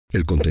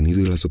El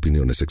contenido y las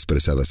opiniones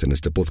expresadas en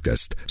este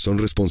podcast son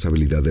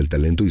responsabilidad del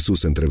talento y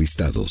sus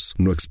entrevistados.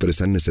 No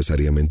expresan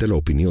necesariamente la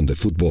opinión de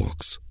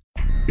Footbox.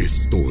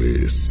 Esto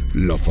es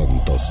La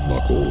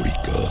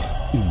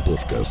Fantasmagórica, un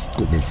podcast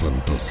con el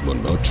fantasma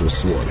Nacho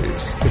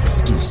Suárez,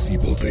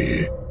 exclusivo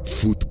de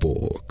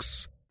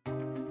Footbox.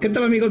 ¿Qué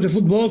tal, amigos de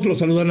Footbox? Los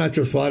saluda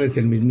Nacho Suárez,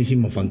 el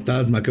mismísimo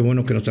fantasma. Qué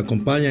bueno que nos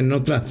acompaña en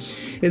otra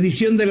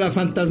edición de La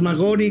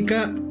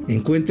Fantasmagórica.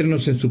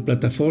 Encuéntrenos en su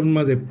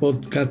plataforma de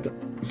podcast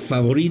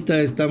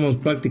favorita. Estamos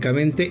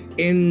prácticamente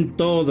en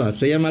todas.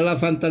 Se llama La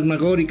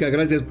Fantasmagórica.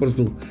 Gracias por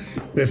su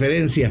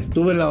preferencia.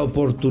 Tuve la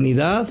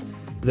oportunidad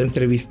de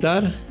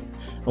entrevistar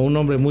a un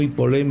hombre muy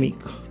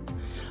polémico,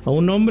 a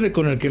un hombre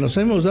con el que nos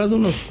hemos dado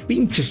unos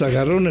pinches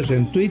agarrones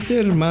en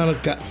Twitter,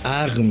 marca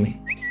Agme.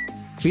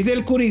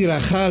 Fidel Kuri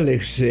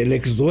Grajales, el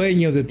ex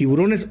dueño de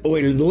Tiburones, o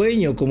el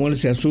dueño, como él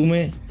se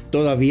asume,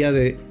 todavía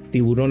de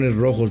Tiburones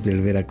Rojos del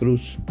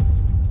Veracruz.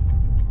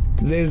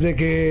 Desde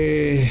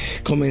que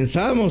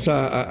comenzamos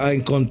a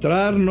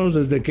encontrarnos,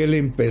 desde que él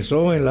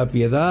empezó en La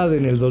Piedad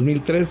en el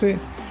 2013,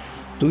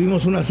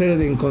 tuvimos una serie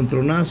de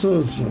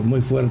encontronazos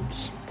muy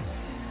fuertes.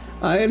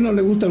 A él no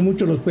le gustan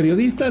mucho los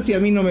periodistas y a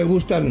mí no me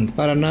gustan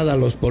para nada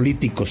los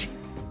políticos.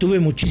 Tuve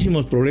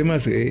muchísimos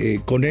problemas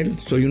con él.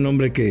 Soy un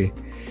hombre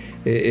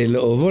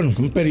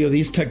un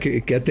periodista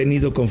que ha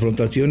tenido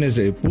confrontaciones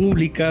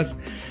públicas.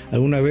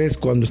 Alguna vez,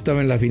 cuando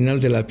estaba en la final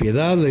de La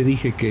Piedad, le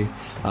dije que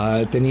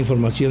tenía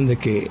información de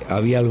que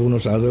había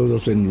algunos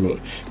adeudos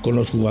con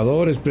los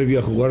jugadores previo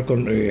a jugar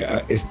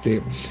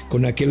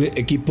con aquel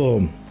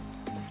equipo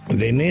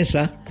de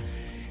Nesa,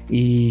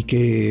 y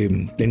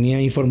que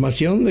tenía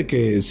información de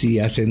que si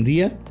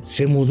ascendía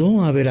se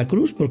mudó a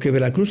Veracruz, porque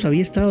Veracruz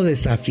había estado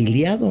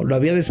desafiliado. Lo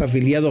había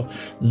desafiliado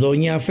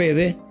Doña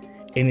Fede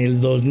en el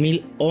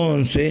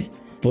 2011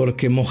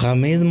 porque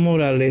Mohamed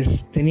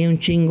Morales tenía un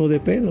chingo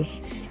de pedos.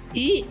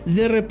 Y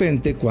de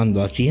repente,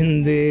 cuando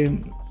asciende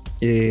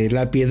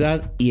La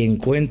Piedad y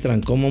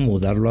encuentran cómo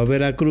mudarlo a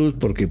Veracruz,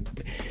 porque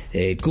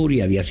Kuri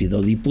había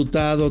sido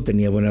diputado,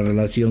 tenía buena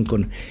relación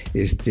con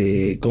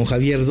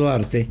Javier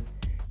Duarte,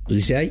 pues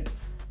dice, ay,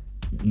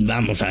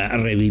 vamos a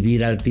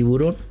revivir al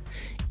Tiburón.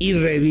 Y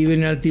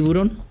reviven al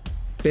Tiburón,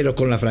 pero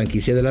con la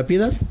franquicia de La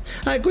Piedad.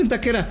 Cuenta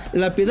que era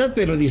La Piedad,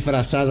 pero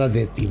disfrazada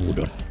de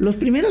Tiburón. Los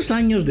primeros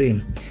años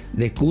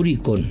de Kuri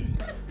con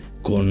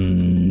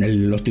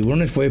los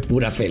Tiburones fue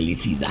pura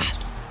felicidad.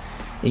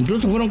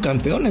 Incluso fueron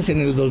campeones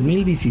en el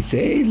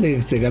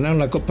 2016, se ganaron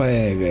la Copa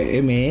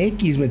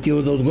MX,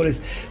 metió 2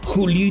 goles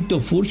Julito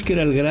Furch, que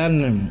era el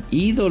gran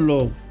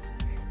ídolo.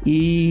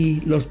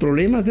 Y los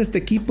problemas de este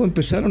equipo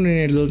empezaron en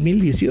el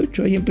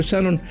 2018. Ahí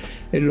empezaron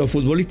lo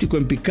futbolístico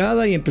en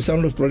picada y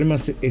empezaron los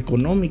problemas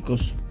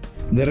económicos.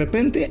 De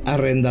repente,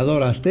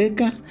 Arrendador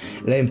Azteca,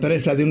 la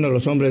empresa de uno de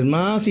los hombres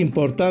más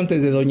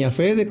importantes de Doña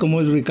Fede,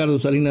 como es Ricardo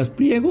Salinas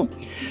Pliego,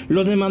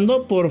 lo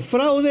demandó por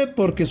fraude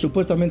porque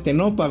supuestamente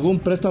no pagó un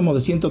préstamo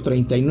de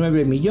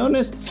 139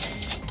 millones,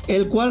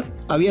 el cual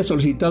había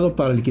solicitado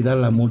para liquidar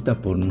la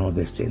multa por no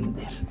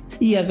descender.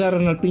 Y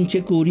agarran al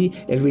pinche Kuri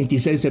el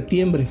 26 de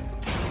septiembre.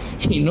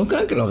 Y no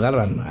crean que lo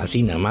agarran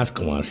así nada más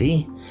como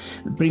así.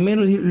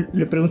 Primero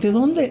le pregunté,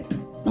 ¿dónde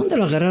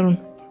lo agarraron?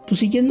 Pues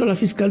siguiendo la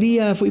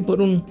fiscalía, fui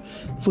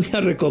a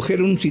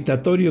recoger un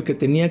citatorio que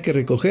tenía que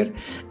recoger,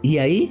 y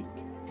ahí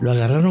lo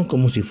agarraron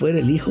como si fuera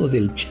el hijo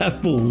del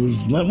Chapo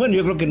Guzmán. Bueno,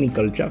 yo creo que ni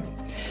con el Chapo.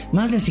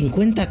 Más de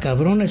 50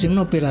 cabrones en un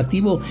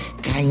operativo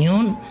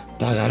cañón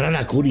para agarrar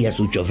a Kuri y a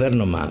su chofer,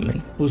 no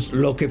mamen. Pues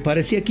lo que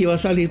parecía que iba a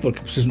salir,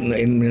 porque pues,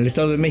 en el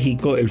Estado de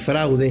México el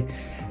fraude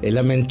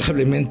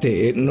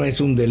lamentablemente no es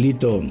un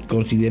delito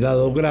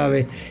considerado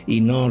grave y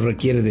no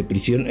requiere de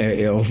prisión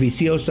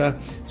oficiosa,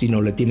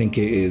 sino le tienen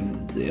que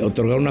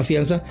otorgar una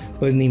fianza.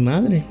 Pues ni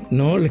madre,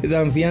 no le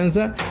dan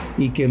fianza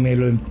y que me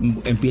lo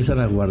empiezan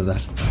a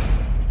guardar.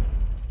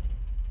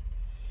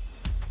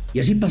 Y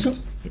así pasó.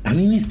 A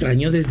mí me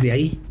extrañó desde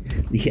ahí.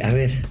 Dije, a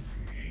ver,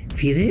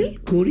 Fidel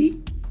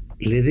Kuri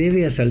le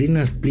debe a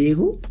Salinas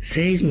Pliego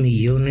 $6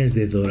 millones,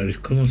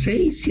 como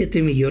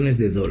 6-7 millones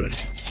de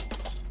dólares.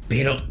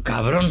 Pero,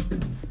 cabrón,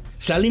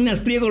 Salinas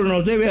Pliego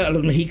nos debe a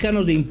los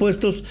mexicanos de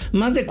impuestos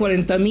más de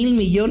 40,000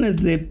 millones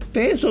de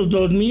pesos,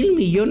 2,000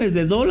 millones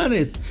de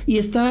dólares. Y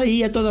está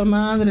ahí a toda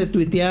madre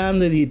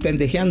tuiteando y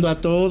pendejeando a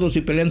todos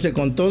y peleándose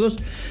con todos,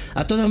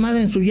 a toda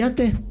madre en su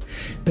yate.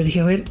 Pero dije,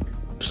 a ver,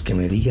 pues que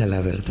me diga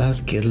la verdad,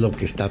 qué es lo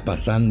que está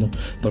pasando,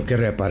 por qué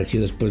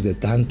reapareció después de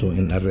tanto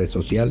en las redes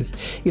sociales.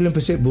 Y lo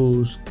empecé,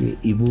 busque.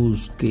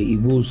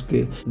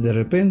 De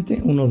repente,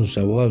 uno de los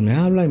abogados me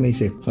habla y me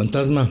dice,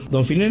 fantasma,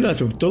 don Fidel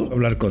aceptó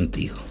hablar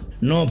contigo.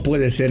 No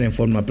puede ser en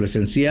forma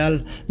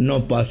presencial,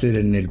 no puede ser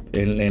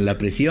en la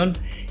prisión,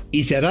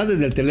 y se hará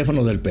desde el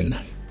teléfono del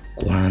penal.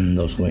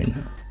 ¿Cuándo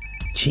suena?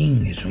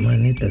 Chingue, su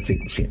maneta,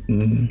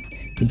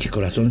 pinche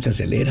corazón se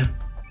acelera.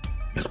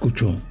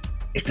 Escucho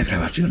esta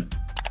grabación.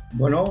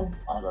 Bueno.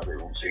 Habla de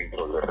un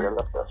centro de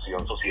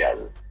readaptación social.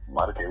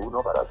 Marque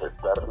 1 para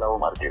aceptarla o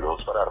marque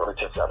 2 para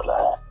rechazarla.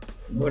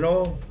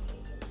 Bueno.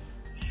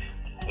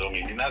 Don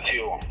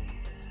Ignacio.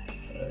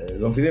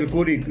 Don Fidel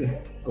Kuri,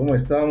 ¿cómo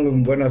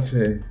están? Buenas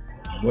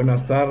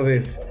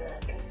tardes.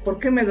 ¿Por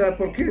qué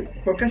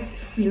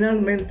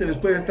finalmente,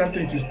 después de tanto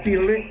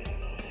insistirle,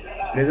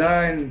 le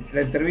da en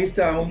la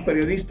entrevista a un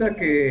periodista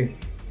que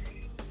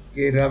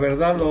la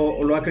verdad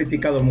lo ha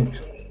criticado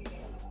mucho?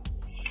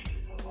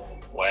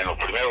 Bueno,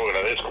 primero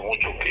agradezco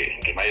mucho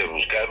que me hayas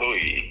buscado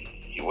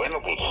y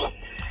bueno, pues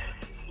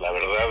la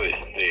verdad,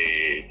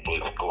 pues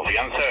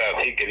confianza,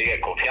 así que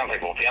diga confianza,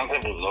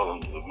 pues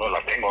no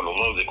la tengo en los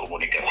medios de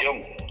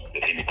comunicación,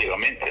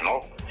 definitivamente,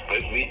 ¿no?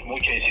 Pues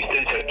mucha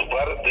insistencia de tu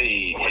parte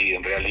y si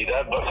en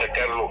realidad va a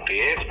sacar lo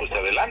que es, pues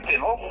adelante,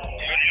 ¿no?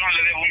 Yo no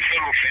le debo un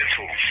solo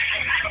peso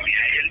ni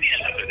a él ni a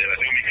la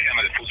Federación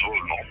Mexicana de Fútbol,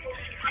 ¿no?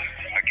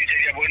 Aquí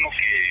sería bueno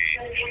que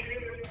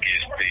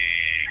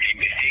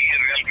investigue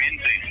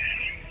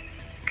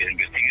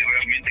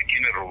realmente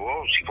quién le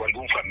robó, si fue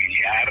algún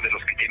familiar de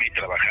los que tiene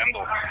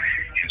trabajando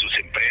en sus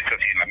empresas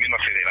y en la misma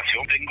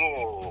federación.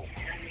 Tengo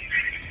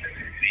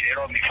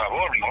dinero a mi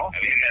favor, ¿no?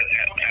 Había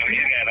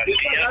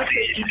garantías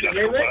y las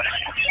cosas.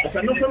 O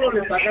sea, no solo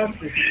le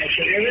pagaste, sino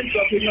que deben, tú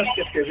afirmas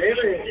que te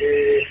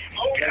debe.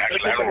 Claro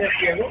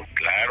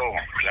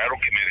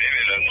que me debe.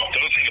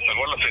 Todo se le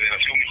pagó a la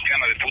Federación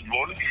Mexicana de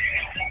Fútbol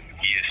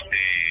y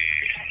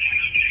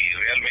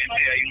realmente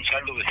hay un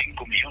saldo de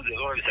 $5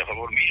 millones a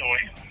favor mío,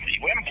 Y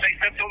bueno, pues ahí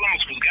están todos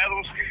los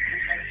juzgados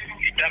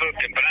y tarde o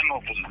temprano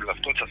pues las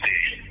cosas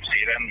se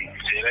irán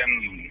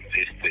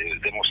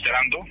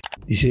demostrando.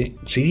 Dice,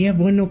 sería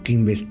bueno que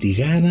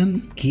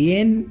investigaran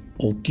quién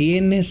o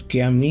quiénes,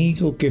 qué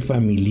amigo, qué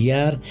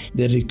familiar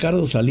de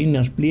Ricardo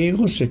Salinas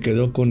Pliego se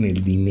quedó con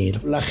el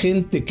dinero. La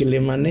gente que le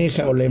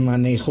maneja o le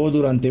manejó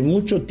durante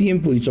mucho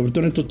tiempo y sobre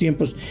todo en estos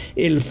tiempos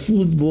el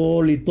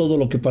fútbol y todo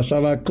lo que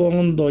pasaba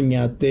con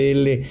Doña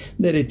Tele,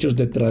 derechos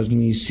de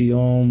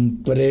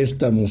transmisión,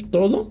 préstamos,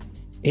 todo,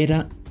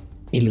 era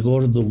el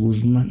Gordo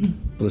Guzmán.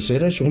 Pues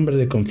era su hombre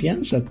de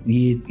confianza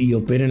y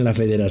opera en la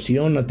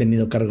federación, ha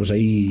tenido cargos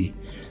ahí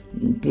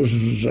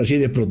pues así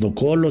de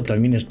protocolo.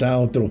 También está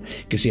otro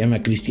que se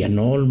llama Cristian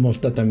Olmo,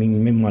 está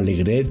también Memo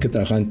Alegret, que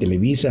trabajaba en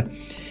Televisa.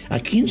 ¿A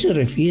quién se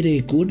refiere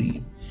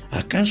Kuri?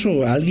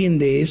 ¿Acaso alguien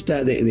de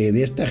esta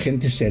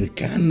gente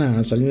cercana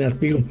a Salinas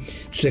Pliego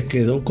se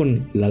quedó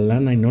con la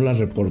lana y no la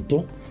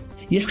reportó?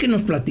 Y es que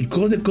nos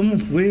platicó de cómo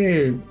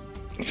fue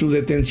su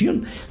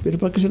detención, pero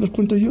para que se los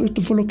cuento yo,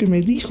 esto fue lo que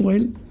me dijo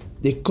él,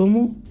 de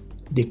cómo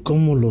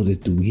lo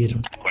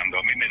detuvieron. Cuando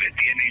a mí me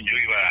detienen, yo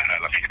iba a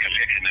la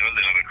Fiscalía General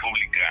de la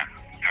República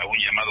a un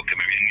llamado que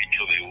me habían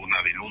hecho de una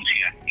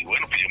denuncia, y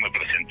bueno, pues yo me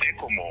presenté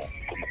como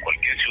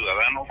cualquier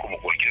ciudadano, como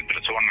cualquier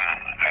persona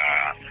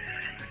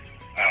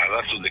a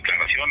dar sus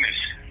declaraciones.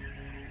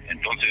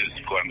 Entonces,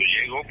 cuando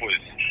llego,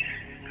 pues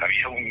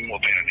había un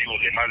operativo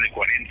de más de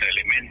 40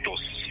 elementos.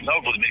 No,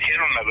 pues me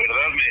hicieron, la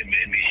verdad,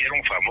 me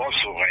hicieron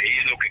famoso. Ahí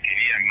es lo que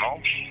querían,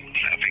 ¿no?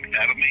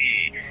 Afectarme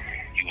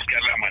y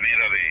buscar la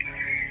manera de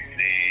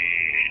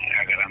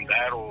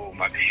agrandar o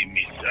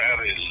maximizar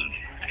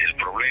el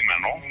problema,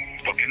 ¿no?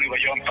 Porque no iba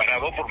yo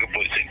amparado, porque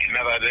pues el que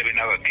nada debe,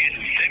 nada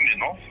teme,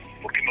 ¿no?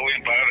 Porque no voy a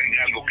amparar en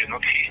algo que no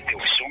existe,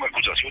 o son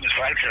acusaciones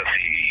falsas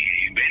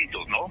y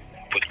inventos, ¿no?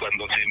 Pues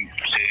cuando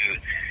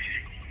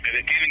me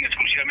detienen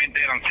exclusivamente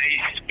eran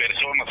 6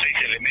 personas, 6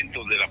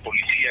 elementos de la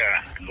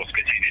policía los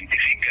que se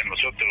identifican, los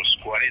otros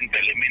 40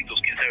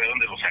 elementos, quién sabe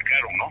dónde los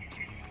sacaron, ¿no?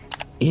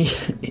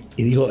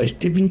 Y digo,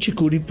 este pinche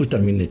Kuri pues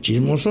también es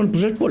chismosón,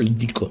 pues es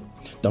político,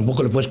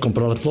 tampoco le puedes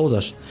comprar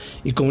todas.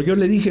 Y como yo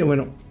le dije,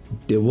 bueno,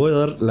 te voy a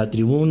dar la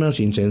tribuna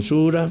sin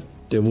censura,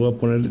 te voy a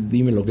poner,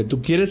 dime lo que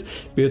tú quieres,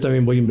 pero yo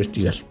también voy a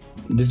investigar.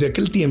 Desde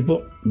aquel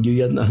tiempo yo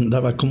ya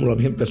andaba como lo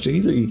habían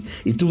perseguido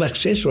y tuve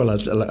acceso a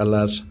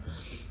las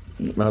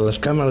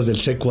cámaras del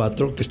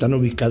C4 que están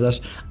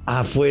ubicadas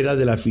afuera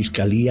de la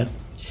Fiscalía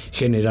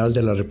General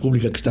de la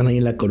República, que están ahí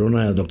en la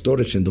Corona de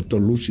Doctores, en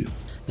Doctor Lucio.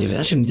 De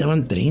verdad se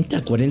necesitaban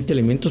 30, 40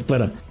 elementos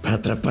para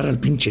atrapar al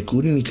pinche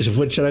Kuri, ni que se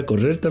fuera a echar a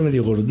correr, está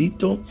medio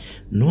gordito.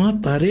 No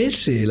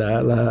aparece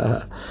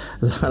la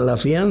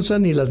fianza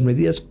ni las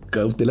medidas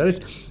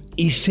cautelares.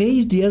 Y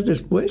 6 días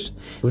después,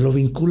 pues lo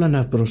vinculan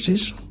a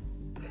proceso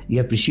y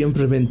a prisión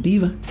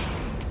preventiva,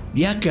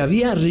 ya que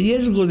había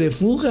riesgo de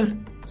fuga.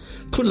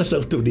 Pues las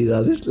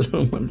autoridades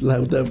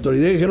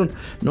dijeron,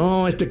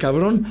 no, este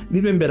cabrón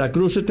vive en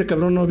Veracruz, este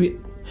cabrón no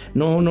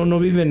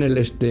vive en el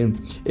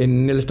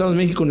Estado de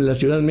México ni en la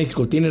Ciudad de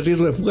México, tiene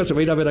riesgo de fuga, se va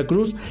a ir a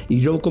Veracruz,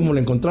 y yo como lo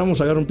encontramos,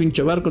 agarra un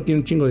pinche barco,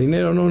 tiene un chingo de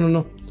dinero,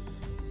 no.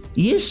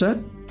 Y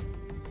esa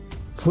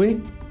fue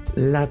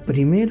la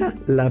primera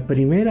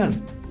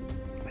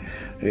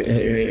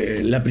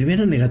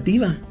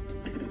negativa.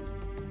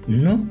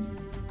 No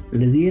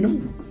le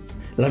dieron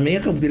la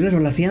medida cautelar o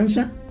la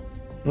fianza.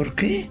 ¿Por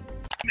qué?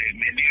 Me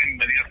dieron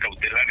medidas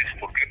cautelares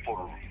porque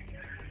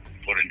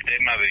por el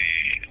tema de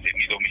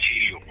mi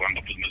domicilio,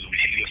 cuando pues mi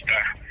domicilio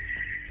está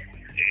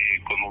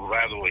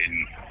conurbado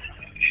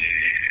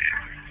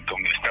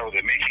con el Estado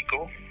de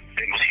México.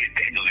 Tengo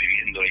 7 años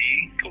viviendo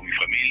ahí con mi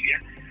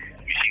familia,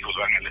 mis hijos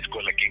van a la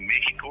escuela aquí en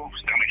México,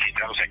 están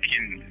registrados aquí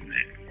en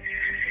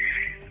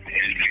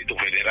el Distrito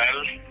Federal.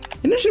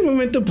 En ese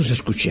momento pues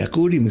escuché a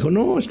Kuri, me dijo,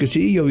 no, es que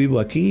sí, yo vivo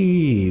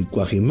aquí,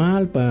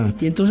 Coajimalpa.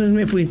 Y entonces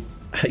me fui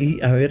ahí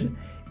a ver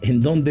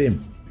en dónde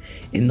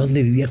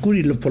vivía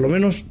Kuri, por lo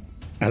menos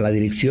a la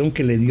dirección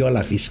que le dio a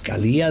la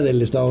Fiscalía del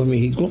Estado de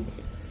México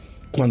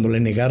cuando le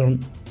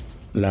negaron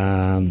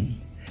la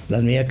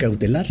medida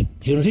cautelar.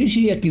 Dijeron,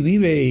 sí, aquí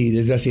vive y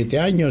desde hace 7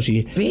 años.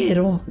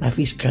 Pero la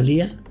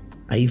Fiscalía,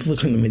 ahí fue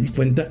cuando me di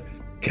cuenta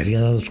que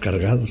había dados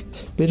cargados.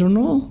 Pero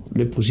no,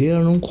 le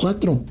pusieron un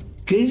 4.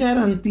 ¿Qué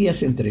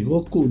garantías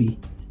entregó Kuri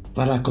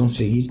para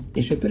conseguir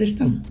ese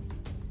préstamo?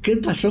 ¿Qué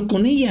pasó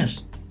con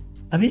ellas?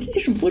 A ver,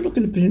 eso fue lo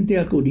que le presenté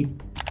a Kuri. Y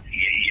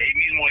ahí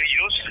mismo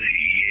ellos,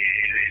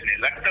 en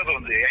el acta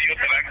hay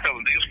otra acta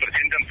donde ellos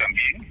presentan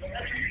también,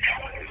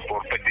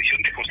 por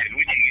petición de José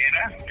Luis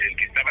Higuera, el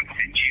que estaba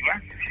en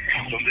Chiva,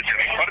 donde se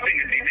reparten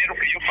el dinero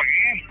que yo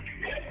pagué.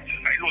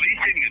 Ahí lo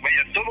dicen,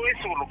 vaya, todo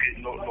eso, lo que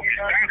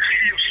están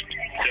ellos,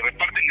 se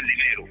reparten el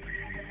dinero.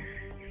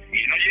 Y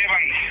no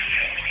llevan,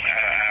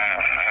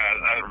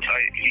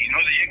 y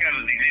no le llega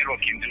el dinero a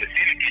quien les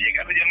tiene que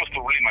llegar, ya no es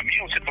problema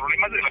mío, es el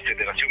problema de la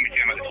Federación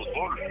Mexicana de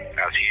Fútbol.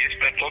 Así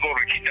está todo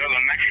registrado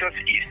en actas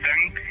y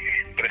están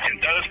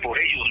presentadas por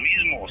ellos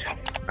mismos.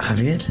 A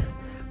ver,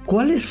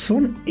 ¿cuáles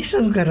son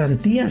esas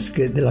garantías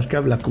de las que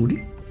habla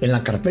Kuri? En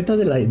la carpeta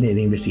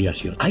de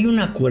investigación hay un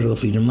acuerdo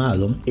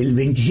firmado el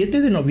 27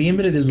 de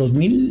noviembre del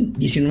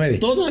 2019.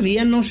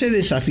 Todavía no se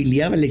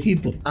desafiliaba el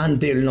equipo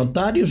ante el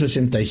notario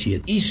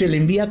 67 y se le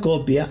envía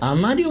copia a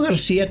Mario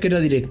García, que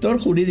era director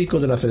jurídico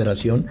de la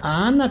federación,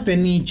 a Ana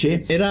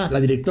Peniche, era la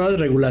directora de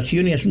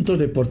regulación y asuntos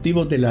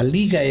deportivos de la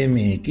Liga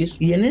MX,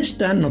 y en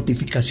esta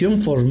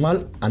notificación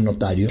formal a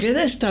notario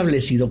queda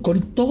establecido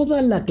con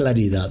toda la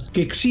claridad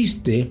que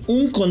existe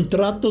un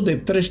contrato de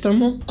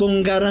préstamo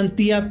con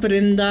garantía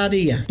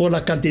prendaria por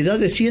la cantidad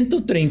de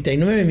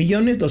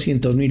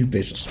 139.200.000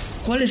 pesos.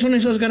 ¿Cuáles son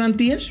esas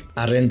garantías?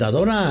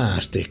 Arrendadora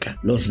Azteca,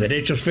 los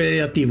derechos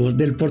federativos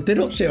del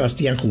portero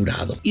Sebastián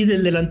Jurado y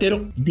del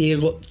delantero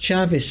Diego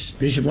Chávez.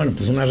 Dice, bueno,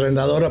 pues una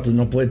arrendadora pues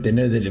no puede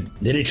tener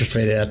derechos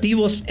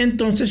federativos,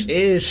 entonces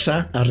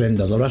esa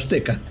arrendadora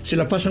Azteca se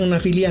la pasa a una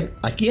filial.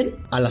 ¿A quién?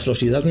 A la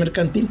Sociedad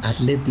Mercantil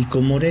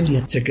Atlético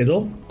Morelia. Se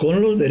quedó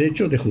con los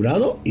derechos de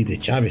Jurado y de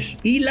Chávez.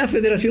 Y la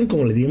federación,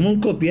 como le dimos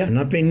copia a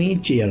Ana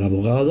Peniche y al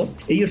abogado,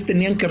 ellos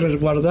tenían que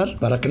resguardar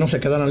para que no se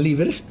quedaran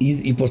libres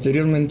y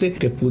posteriormente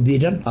que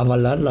pudieran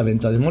avalar la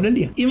venta de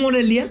Morelia. Y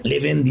Morelia le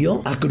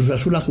vendió a Cruz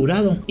Azul a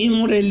Jurado. Y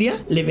Morelia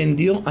le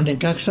vendió a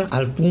Necaxa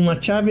al Puma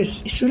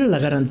Chávez. Eso era la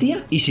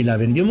garantía. Y si la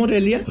vendió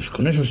Morelia, pues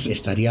con eso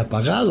estaría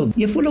pagado.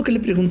 Y fue lo que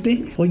le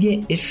pregunté.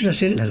 Oye, ¿eso es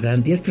hacer las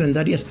garantías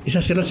prendarias? ¿Es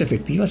hacerlas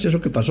efectivas?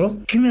 ¿Eso que pasó?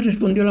 ¿Qué me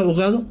respondió el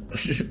abogado?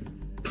 Pues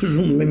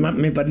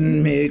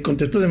me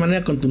contestó de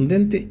manera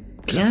contundente.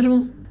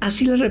 Claro.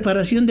 Así la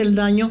reparación del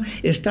daño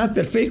está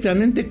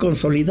perfectamente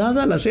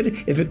consolidada al hacer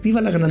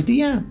efectiva la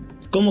garantía.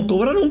 Como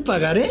cobrar un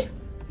pagaré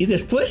y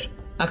después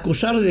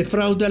acusar de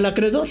fraude al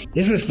acreedor.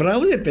 Eso es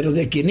fraude, pero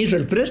de quien hizo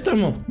el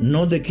préstamo,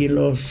 no de quien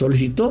lo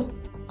solicitó.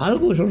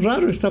 Algo eso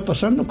raro está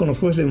pasando con los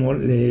jueces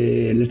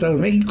del Estado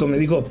de México, me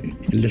dijo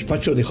el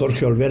despacho de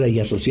Jorge Olvera y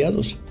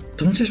Asociados.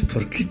 Entonces,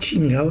 ¿por qué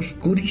chingados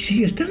Kuri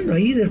sigue estando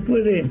ahí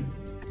después de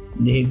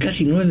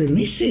casi 9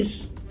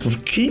 meses? ¿Por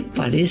qué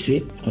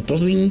parece, o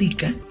todo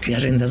indica, que la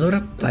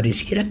arrendadora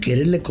pareciera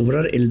quererle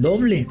cobrar el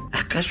doble?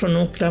 ¿Acaso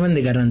no estaban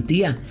de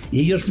garantía y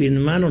ellos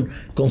firmaron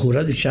con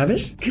Jurado y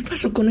Chávez? ¿Qué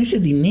pasó con ese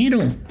dinero?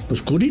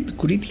 Pues Kuri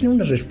tiene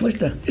una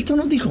respuesta. Esto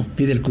no dijo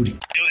Fidel Kuri. Yo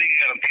di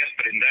garantías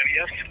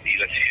prendarias y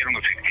las hicieron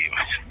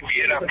efectivas.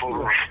 Y era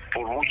por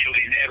mucho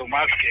dinero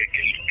más que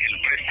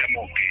el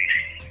préstamo que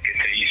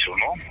se hizo,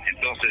 ¿no?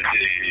 Entonces,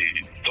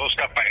 todo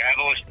está pagado.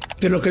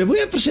 Pero lo que le voy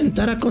a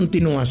presentar a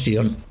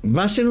continuación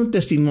va a ser un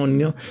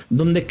testimonio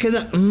donde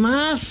queda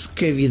más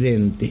que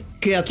evidente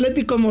que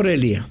Atlético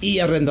Morelia y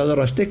Arrendador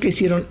Azteca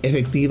hicieron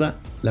efectiva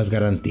las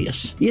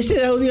garantías. Y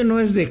este audio no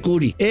es de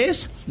Kuri,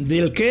 es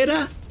del que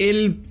era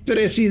el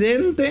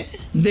presidente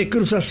de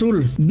Cruz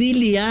Azul,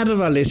 Billy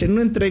Árvales, en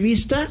una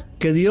entrevista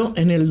que dio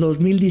en el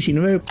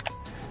 2019.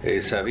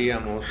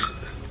 Sabíamos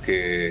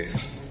que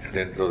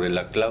dentro de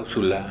la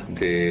cláusula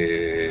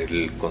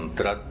del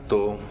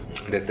contrato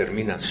de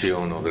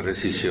terminación o de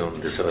rescisión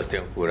de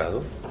Sebastián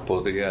Jurado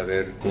podría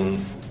haber un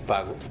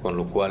pago, con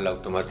lo cual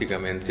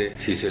automáticamente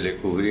si se le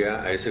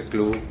cubría a ese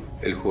club,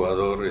 el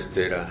jugador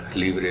era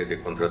libre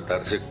de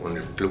contratarse con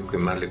el club que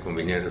más le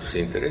conviniera sus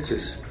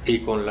intereses. Y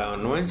con la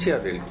anuencia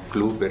del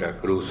club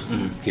Veracruz,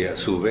 que a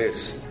su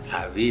vez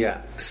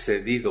había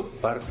cedido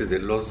parte de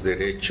los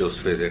derechos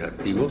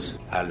federativos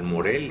al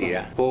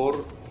Morelia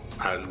por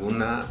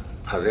alguna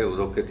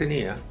adeudo que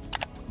tenía,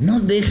 no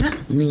deja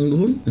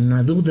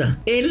ninguna duda.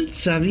 Él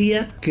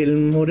sabía que el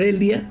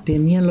Morelia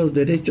tenía los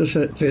derechos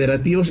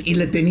federativos y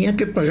le tenía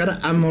que pagar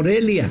a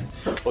Morelia.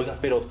 Oiga,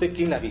 pero ¿usted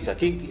quién le avisa?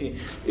 ¿Alguien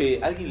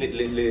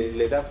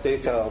le da a usted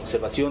esa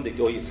observación de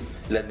que, oye,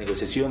 la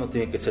negociación no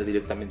tiene que ser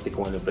directamente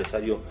con el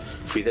empresario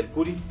Fidel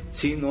Kuri,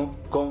 sino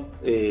con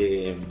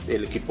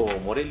el equipo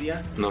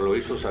Morelia? No lo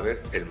hizo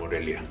saber el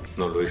Morelia,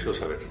 no lo hizo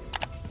saber.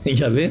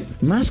 Ya ven,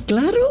 más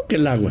claro que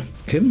el agua.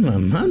 Qué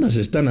mamadas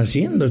están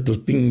haciendo estos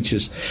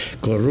pinches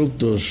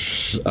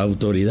corruptos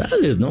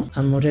autoridades, ¿no?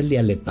 A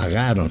Morelia le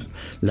pagaron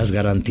las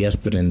garantías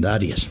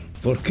prendarias.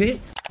 ¿Por qué?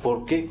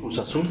 ¿Por qué Cruz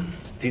Azul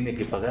tiene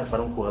que pagar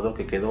para un jugador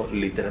que quedó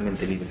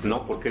literalmente libre?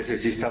 No, porque ese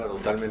sí estaba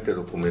totalmente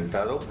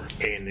documentado,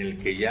 en el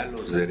que ya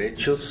los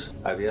derechos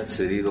habían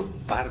cedido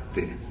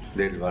parte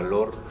del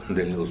valor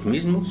de los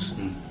mismos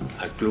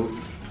al Club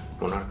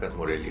Monarcas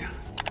Morelia.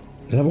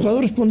 El abogado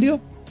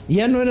respondió: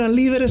 ya no eran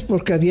libres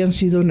porque habían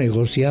sido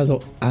negociado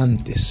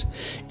antes.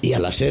 Y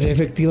al hacer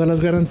efectivas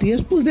las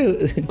garantías, pues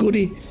de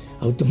Kuri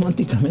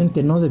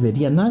automáticamente no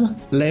debería nada.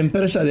 La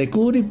empresa de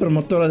Kuri,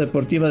 promotora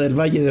deportiva del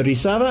Valle de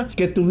Orizaba,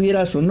 que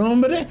tuviera su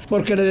nombre,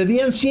 porque le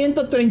debían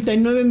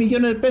 139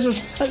 millones de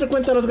pesos. Hace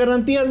cuenta las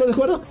garantías, lo de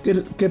acuerdo,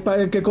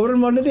 que cobró el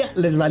Morelia,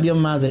 les valió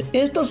madre.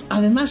 Estos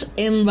además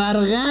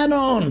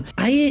embargaron.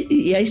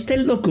 Ahí está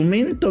el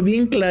documento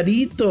bien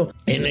clarito,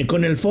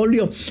 con el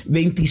folio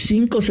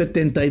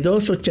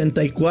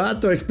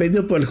 257284,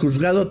 expedido por el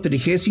juzgado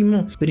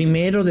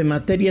 31º de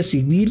materia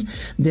civil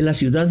de la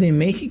Ciudad de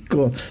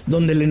México,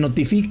 donde le notifican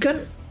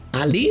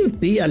al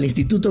INPI, al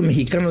Instituto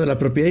Mexicano de la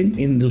Propiedad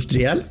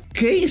Industrial,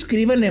 que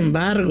inscriba el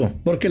embargo,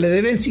 porque le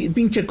deben,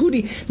 pinche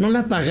Kuri, no le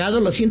ha pagado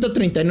los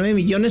 139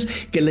 millones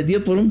que le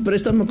dio por un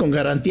préstamo con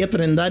garantía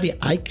prendaria.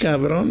 ¡Ay,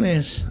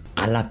 cabrones!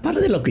 A la par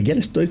de lo que ya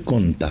le estoy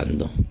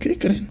contando, ¿qué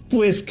creen?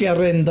 Pues que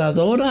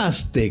Arrendadora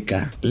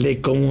Azteca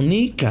le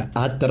comunica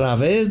a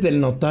través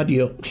del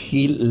notario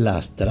Gil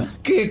Lastra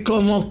que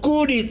como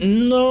Kuri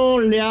no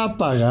le ha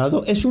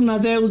pagado, es una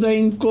deuda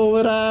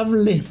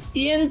incobrable.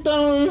 Y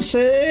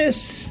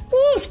entonces,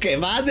 pues que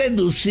va a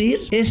deducir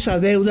esa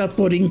deuda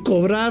por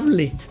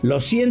incobrable.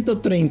 Los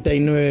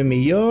 139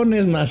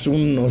 millones más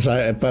unos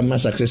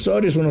más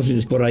accesorios,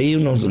 por ahí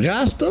unos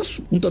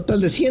gastos, un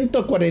total de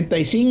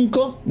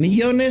 145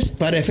 millones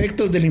para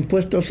efectos del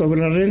impuesto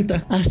sobre la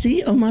renta.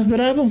 Así o más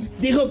bravo.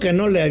 Dijo que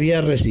no le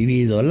había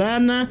recibido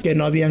lana, que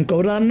no habían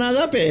cobrado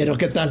nada, pero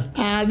 ¿qué tal?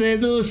 A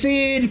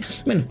deducir.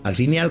 Bueno, al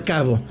fin y al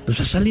cabo,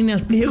 pues a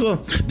Salinas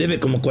Pliego debe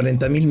como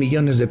 40 mil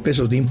millones de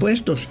pesos de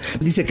impuestos.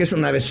 Dice que es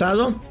un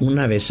avesado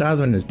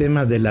en el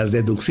tema de las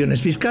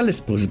deducciones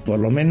fiscales. Pues por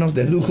lo menos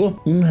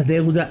dedujo una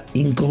deuda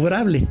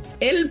incobrable.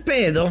 El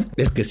pedo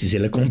es que si se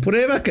le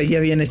comprueba que ya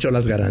habían hecho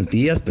las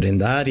garantías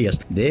prendarias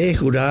de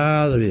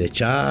Jurado y de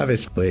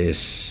Chávez,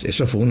 pues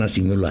eso fue una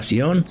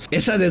simulación.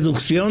 Esa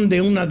deducción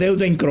de una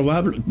deuda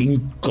incobrable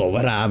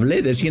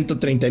de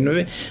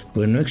 139,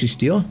 pues no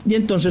existió. Y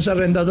entonces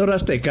Arrendadora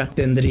Azteca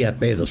tendría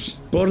pedos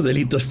por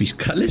delitos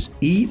fiscales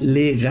y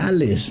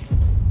legales.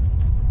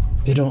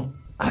 Pero,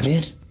 a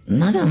ver,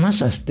 nada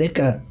más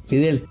Azteca,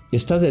 Fidel,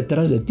 está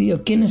detrás de ti.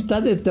 ¿O quién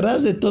está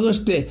detrás de todo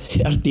este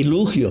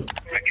artilugio?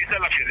 Aquí está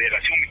la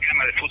Federación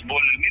Mexicana de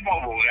Fútbol, el mismo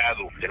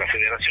abogado de la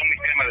Federación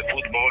Mexicana de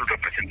Fútbol,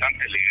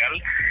 representante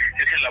legal,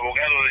 es el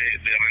abogado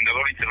de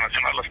Arrendador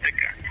Internacional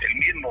Azteca. El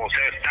mismo, o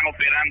sea, están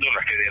operando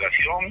la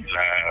Federación,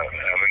 la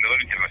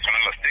Arrendador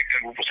Internacional Azteca,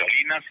 el Grupo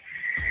Salinas,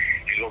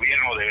 el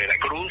gobierno de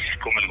Veracruz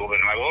con el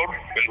gobernador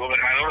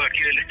de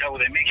aquí del Estado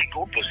de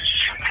México, pues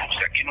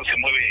aquí no se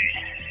mueve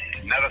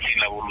nada sin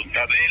la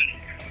voluntad de él.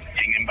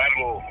 Sin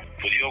embargo,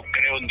 pues yo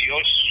creo en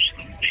Dios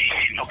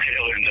y no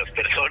creo en las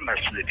personas,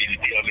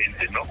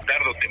 definitivamente, ¿no?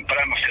 Tarde o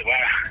temprano se va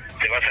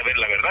a saber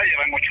la verdad. Ya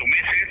van 8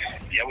 meses,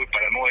 ya voy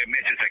para 9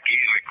 meses aquí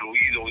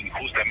recluido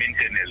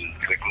injustamente en el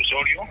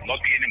reclusorio. No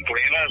tienen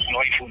pruebas,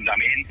 no hay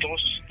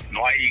fundamentos,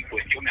 no hay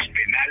cuestiones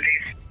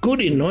penales.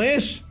 Kuri no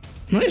es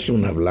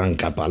una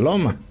blanca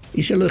paloma,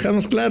 y se lo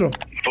dejamos claro.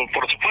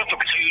 Por supuesto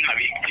que soy una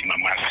víctima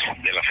más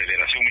de la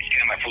Federación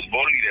Mexicana de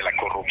Fútbol y de la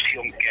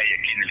corrupción que hay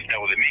aquí en el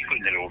Estado de México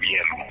y del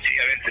gobierno. Sí,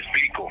 a ver, te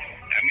explico.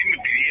 A mí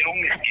me pidieron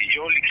que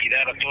yo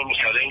liquidara todos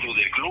los adeudos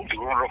del club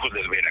Tiburones Rojos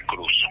del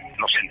Veracruz.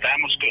 Nos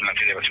sentamos con la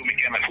Federación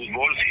Mexicana de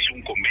Fútbol, se hizo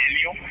un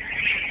convenio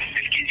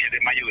el 15 de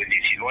mayo del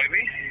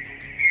 19.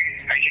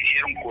 Ahí se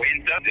hicieron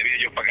cuentas, debía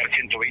yo pagar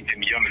 120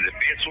 millones de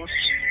pesos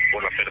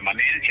por la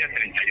permanencia,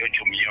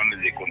 38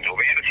 millones de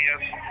controversias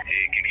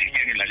que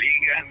existían en la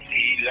liga,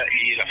 y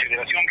la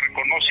federación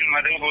reconoce un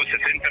adeudo de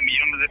 60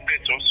 millones de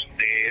pesos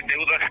de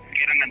deudas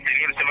que eran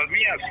anteriores a las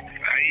mías.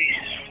 Ahí,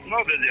 no,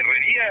 desde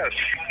herrerías,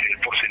 el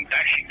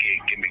porcentaje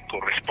que me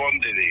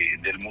corresponde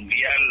del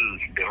Mundial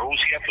de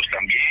Rusia, pues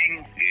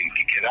también,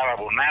 que quedaba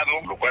abonado,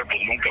 lo cual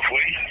pues nunca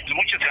fue.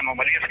 Muchas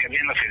anomalías que había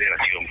en la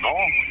federación, ¿no?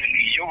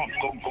 Y yo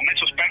con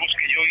esos pagos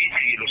que yo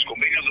hice y los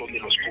convenios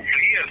donde los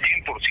cumplí al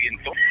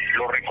 100%,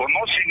 lo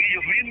reconocen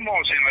ellos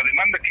mismos en la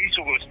demanda que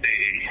hizo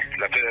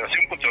la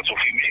Federación contra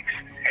Sofimex.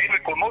 Ahí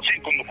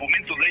reconocen con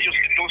documentos de ellos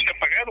que todo está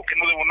pagado, que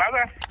no debo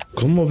nada.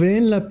 ¿Cómo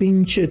ven la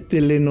pinche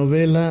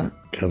telenovela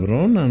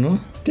cabrona, no?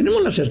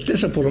 Tenemos la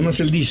certeza, por lo menos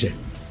él dice,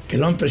 que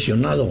lo han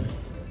presionado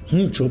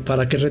mucho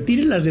para que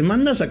retire las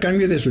demandas a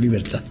cambio de su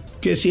libertad.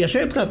 Que si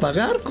acepta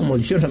pagar, como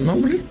dijeron el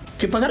nombre,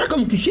 que pagara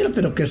como quisiera,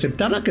 pero que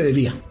aceptara que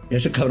debía.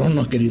 Ese cabrón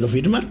no ha querido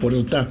firmar, por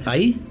eso está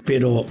ahí.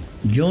 Pero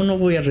yo no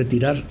voy a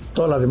retirar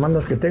todas las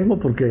demandas que tengo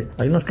porque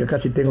hay unas que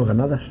casi tengo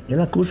ganadas. Él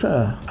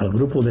acusa al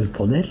grupo del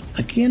poder.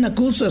 ¿A quién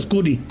acusas,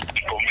 Kuri? El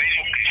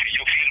convenio que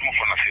yo firmo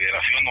con la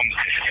Federación no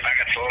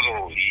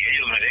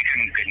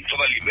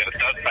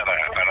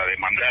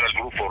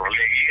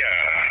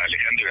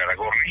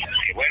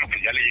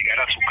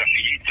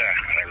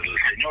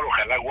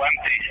ojalá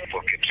aguante,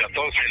 porque pues a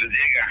todos se les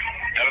llega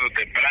tarde o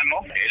temprano.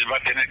 Él va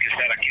a tener que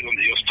estar aquí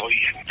donde yo estoy,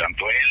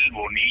 tanto él,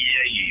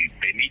 Bonilla y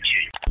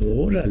Peniche.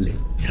 Órale,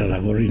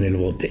 Irarrágorri en el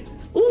bote.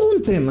 Hubo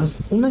un tema,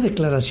 una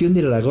declaración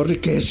de Irarrágorri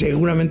que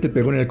seguramente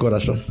pegó en el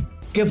corazón.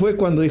 ¿Qué fue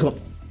cuando dijo?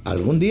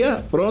 Algún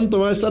día, pronto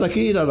va a estar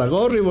aquí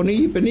Irarrágorri,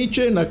 Bonilla y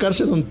Peniche en la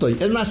cárcel donde estoy.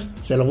 Es más,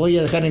 se lo voy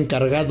a dejar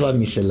encargado a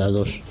mi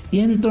celador. Y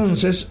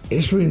entonces,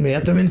 eso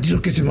inmediatamente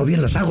hizo que se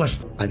movían las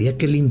aguas. Había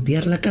que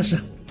limpiar la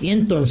casa. Y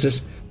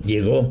entonces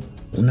llegó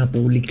una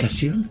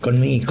publicación con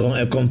mi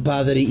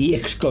compadre y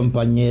ex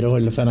compañero,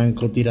 el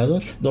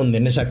francotirador, donde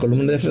en esa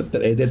columna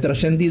de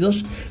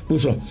trascendidos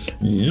puso: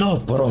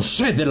 no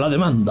procede la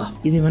demanda.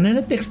 Y de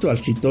manera textual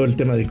citó el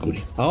tema de Kuri.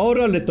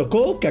 Ahora le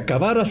tocó que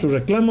acabara su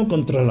reclamo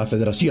contra la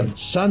Federación.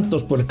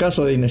 Santos por el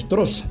caso de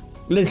Inestrosa.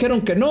 Le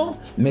dijeron que no,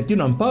 metió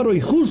un amparo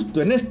y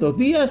justo en estos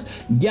días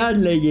ya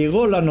le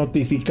llegó la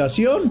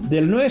notificación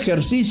del no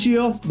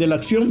ejercicio de la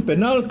acción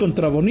penal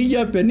contra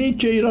Bonilla,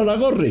 Peniche y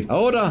Irarrágorri.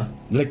 Ahora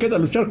le queda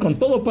luchar con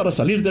todo para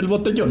salir del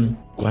botellón.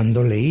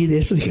 Cuando leí de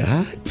eso dije,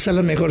 pues a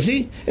lo mejor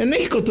sí. En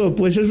México todo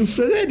puede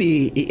suceder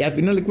y a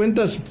final de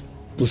cuentas,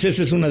 pues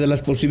esa es una de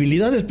las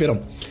posibilidades,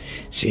 pero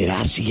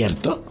 ¿será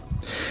cierto?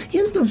 Y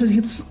entonces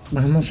dije, pues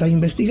vamos a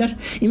investigar.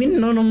 Y miren,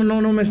 no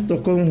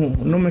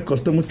me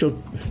costó mucho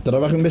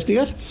trabajo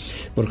investigar,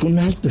 porque un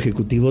alto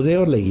ejecutivo de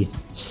Orlegui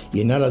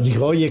y en aras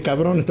dijo: oye,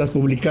 cabrón, estás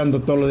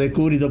publicando todo lo de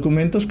Kuri,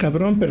 documentos,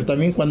 cabrón, pero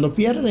también cuando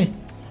pierde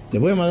te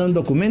voy a mandar un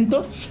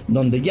documento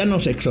donde ya no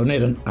se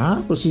exoneran.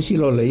 Pues sí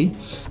lo leí.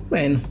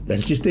 Bueno,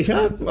 el chiste, dije,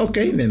 ok,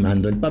 me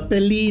mando el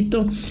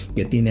papelito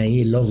que tiene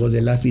ahí el logo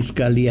de la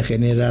Fiscalía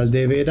General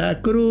de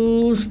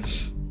Veracruz,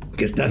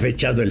 que está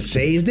fechado el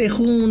 6 de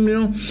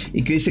junio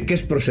y que dice que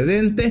es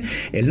procedente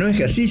el no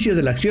ejercicio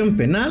de la acción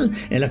penal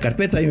en la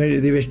carpeta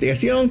de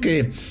investigación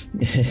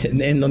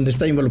en donde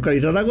está involucrado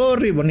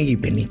Irarrágorri, Bonilla y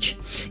Peniche.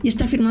 Y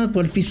está firmado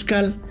por el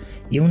fiscal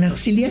y un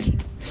auxiliar.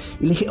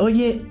 Y le dije,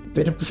 oye,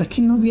 pero pues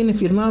aquí no viene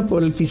firmado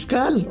por el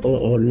fiscal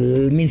o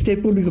el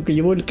Ministerio Público que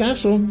llevó el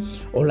caso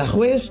o la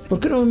juez. ¿Por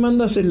qué no me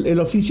mandas el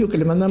oficio que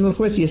le mandaron al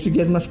juez? Y eso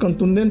ya es más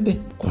contundente.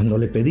 Cuando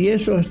le pedí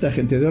eso, esta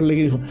gente de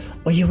Orlegui dijo,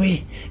 oye,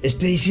 güey,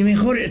 y si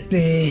mejor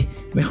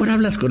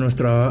hablas con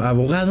nuestro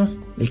abogado,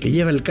 el que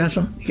lleva el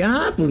caso. Dije,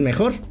 pues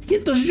mejor. Y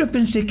entonces yo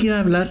pensé que iba a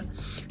hablar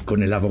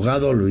con el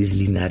abogado Luis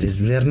Linares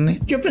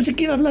Bernet. Yo pensé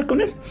que iba a hablar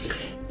con él.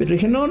 Pero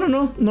dije,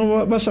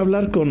 no vas a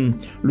hablar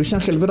con Luis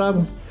Ángel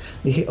Bravo.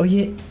 Dije,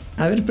 oye,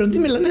 a ver, pero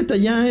dime la neta,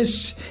 ya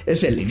es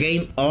el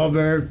game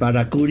over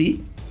para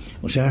Kuri.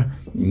 O sea,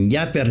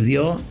 ya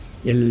perdió.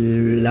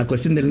 La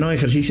cuestión del no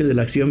ejercicio de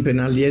la acción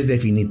penal ya es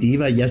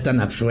definitiva, ya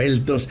están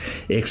absueltos,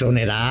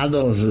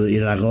 exonerados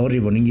Irarrágorri,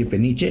 Bonilla y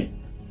Peniche.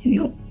 Y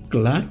digo,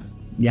 claro,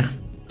 ya,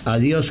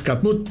 adiós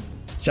caput,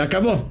 se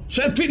acabó,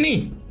 se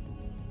finí.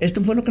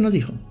 Esto fue lo que nos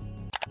dijo.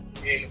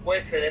 El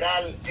juez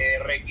federal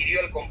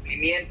requirió el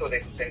cumplimiento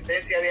de su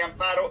sentencia de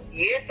amparo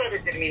y esa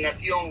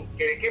determinación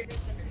que de qué fecha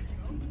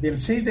del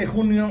 6 de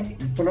junio,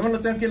 por lo menos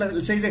lo tengo aquí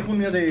el 6 de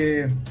junio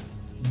de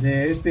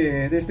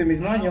este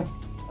mismo año,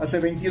 hace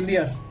 21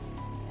 días.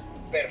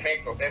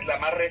 Perfecto, es la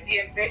más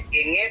reciente.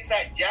 En esa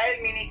ya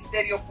el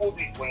Ministerio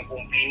Público, en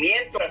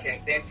cumplimiento de la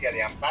sentencia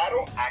de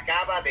amparo,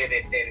 acaba de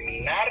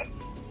determinar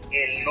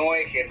el no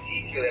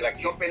ejercicio de la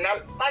acción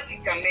penal,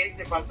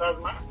 básicamente,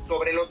 Fantasma,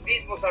 sobre los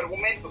mismos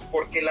argumentos,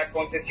 porque la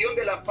concesión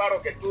del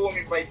amparo que tuvo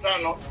mi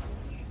paisano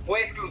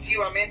fue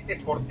exclusivamente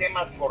por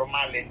temas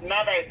formales,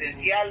 nada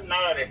esencial,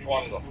 nada de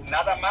fondo,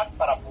 nada más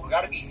para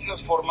purgar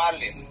vicios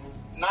formales,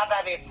 nada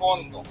de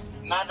fondo,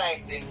 nada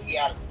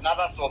esencial,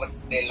 nada sobre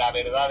la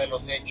verdad de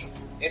los hechos,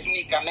 es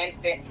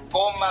únicamente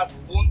comas,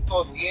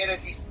 puntos,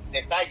 diéresis,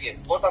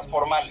 detalles, cosas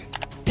formales.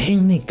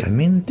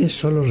 Técnicamente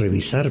solo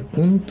revisar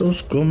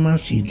puntos,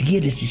 comas y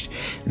diéresis,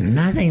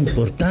 nada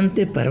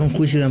importante para un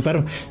juicio de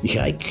amparo. Dije,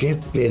 ay, qué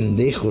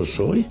pendejo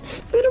soy,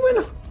 pero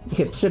bueno,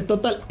 dije, pues en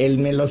total, él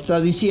me lo está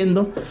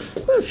diciendo,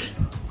 pues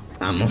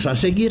vamos a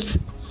seguir.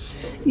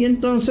 Y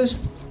entonces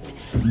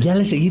ya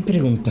le seguí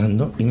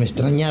preguntando y me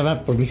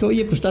extrañaba porque dije,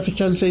 oye, pues está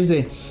fechado el 6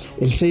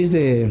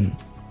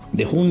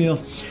 de junio.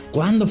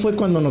 ¿Cuándo fue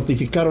cuando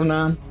notificaron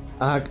a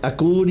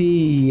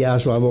Kuri y a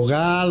su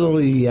abogado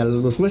y a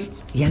los jueces?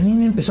 Y a mí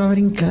me empezó a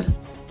brincar.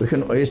 Dije,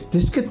 no, es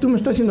que tú me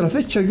estás haciendo la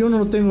fecha, yo no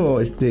lo tengo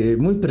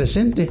muy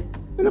presente.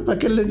 Bueno, ¿para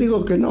qué les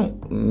digo que no?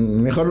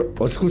 Mejor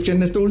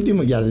escuchen esto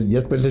último y ya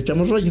después le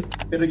echamos rollo.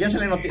 Pero ya se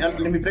le notificó.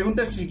 Mi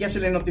pregunta es si ya se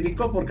le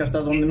notificó, porque hasta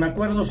donde me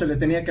acuerdo se le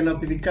tenía que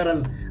notificar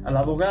al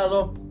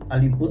abogado,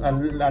 al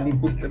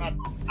imputado.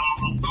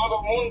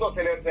 Todo mundo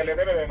se le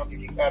debe de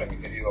notificar, mi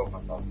querido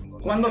Fantasma.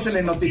 ¿Cuándo se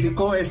le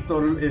notificó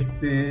esto,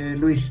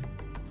 Luis?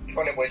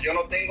 Híjole, pues yo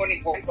no tengo ni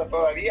cuenta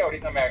todavía.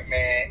 Ahorita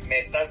me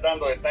estás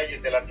dando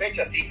detalles de las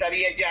fechas. Sí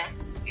sabía ya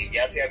y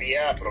ya se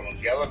había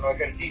pronunciado el no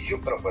ejercicio,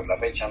 pero pues la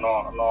fecha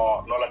no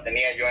la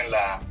tenía yo en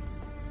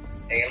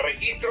el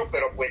registro,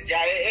 pero pues ya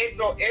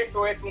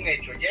eso es un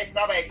hecho. Ya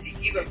estaba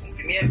exigido el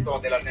cumplimiento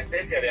de la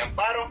sentencia de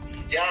amparo,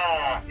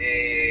 ya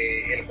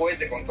el juez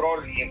de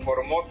control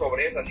informó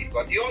sobre esa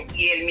situación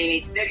y el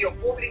Ministerio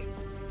Público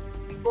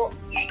desconozco,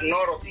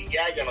 ignoro si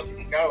ya haya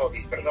notificado o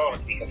dispersado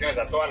notificaciones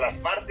a todas las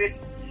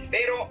partes,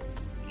 pero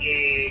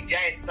ya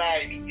está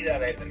emitida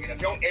la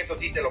determinación, eso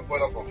sí te lo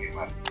puedo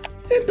confirmar.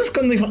 Entonces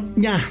cuando dijo,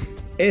 ya,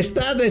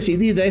 está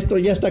decidida, esto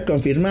ya está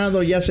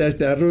confirmado, ya se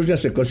arroz, ya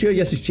se coció,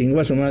 ya se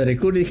chingó a su madre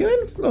Kuri, dije,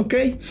 bueno, ok,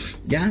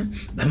 ya,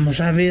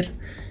 vamos a ver.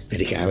 Pero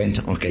dije,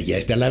 bueno, ok, ya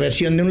está la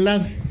versión de un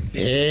lado,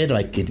 pero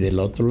hay que ir del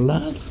otro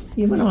lado.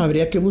 Y bueno,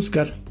 habría que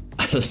buscar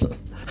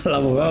al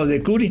abogado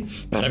de Kuri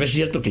para ver si es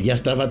cierto que ya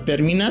estaba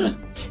terminada.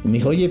 Y me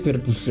dijo, oye,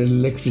 pero pues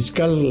el ex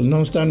fiscal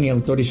no está ni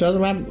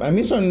autorizado. A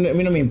mí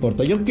no me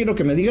importa. Yo quiero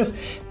que me digas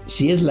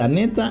si es la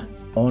neta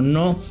o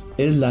no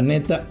es la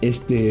neta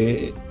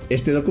este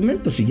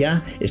documento, si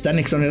ya están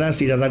exoneradas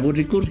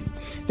Irarrágorri y Kuri.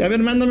 A ver,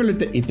 mándamelo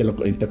y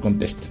te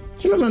contesto.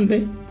 Se lo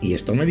mandé y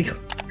esto me dijo.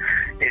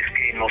 Es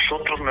que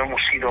nosotros no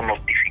hemos sido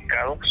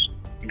notificados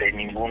de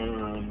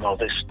ninguno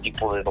de ese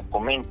tipo de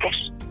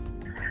documentos.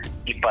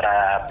 Y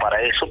para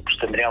eso pues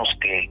tendríamos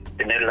que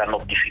tener la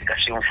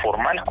notificación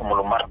formal como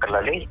lo marca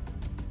la ley.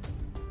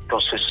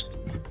 Entonces,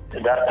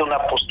 darte una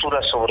postura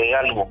sobre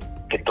algo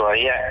que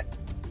todavía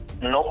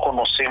no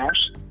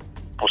conocemos,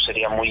 pues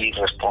sería muy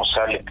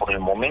irresponsable por el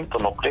momento,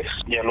 ¿no crees?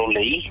 Ya lo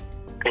leí,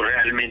 pues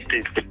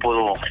realmente te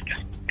puedo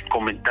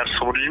comentar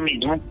sobre el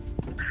mismo,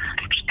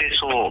 pues que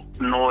eso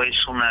no es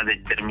una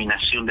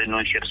determinación de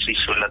no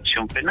ejercicio de la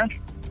acción penal,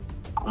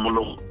 como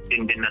lo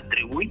tienden a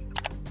atribuir.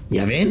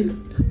 ¿Ya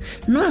ven?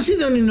 No ha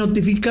sido ni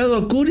notificado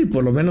a Kuri,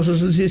 por lo menos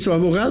eso sí es su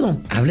abogado.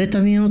 Hablé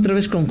también otra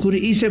vez con Kuri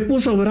y se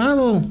puso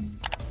bravo.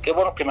 Qué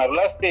bueno que me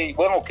hablaste y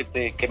bueno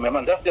que me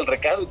mandaste el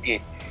recado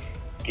y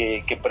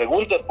que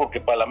preguntas,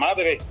 porque para la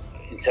madre,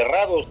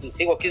 encerrados,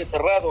 sigo aquí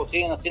encerrado,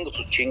 siguen haciendo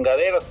sus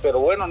chingaderas, pero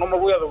bueno, no me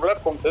voy a doblar,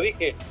 como te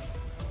dije,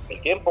 el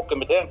tiempo que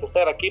me tengan que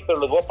estar aquí, pero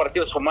les voy a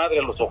partir su madre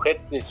a los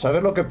ojetes.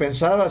 Saber lo que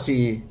pensabas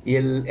y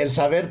el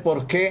saber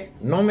por qué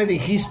no me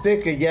dijiste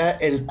que ya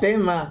el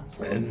tema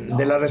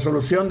de la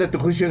resolución de tu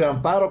juicio de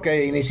amparo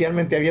que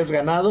inicialmente habías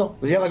ganado,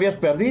 pues ya la habías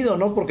perdido,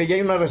 ¿no? Porque ya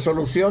hay una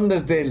resolución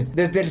desde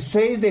el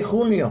 6 de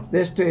junio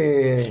de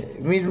este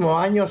mismo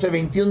año, hace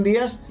 21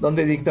 días,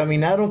 donde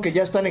dictaminaron que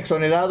ya están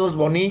exonerados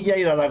Bonilla,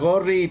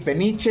 Irarrágorri y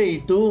Peniche,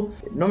 y tú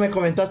no me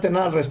comentaste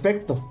nada al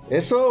respecto.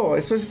 Eso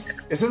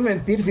es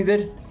mentir,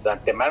 Fidel. De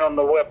antemano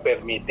no voy a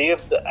permitir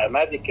a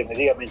nadie que me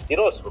diga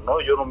mentiroso, ¿no?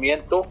 Yo no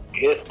miento,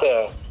 esta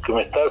que me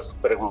estás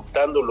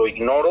preguntando lo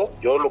ignoro.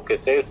 Yo lo que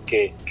sé es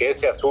que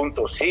ese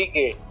asunto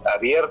sigue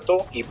abierto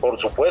y por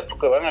supuesto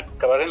que van a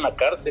acabar en la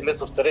cárcel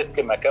esos 3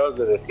 que me acabas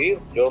de decir.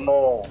 Yo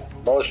no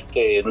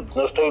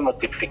estoy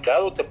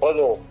notificado, te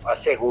puedo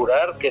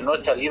asegurar que no he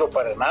salido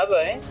para nada,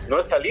 no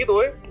he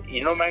salido,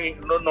 y no me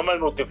han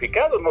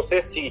notificado. No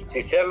sé si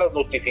sean las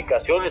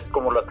notificaciones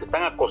como las que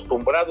están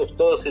acostumbrados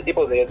todo ese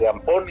tipo de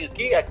ampones.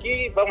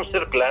 Aquí vamos a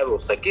ser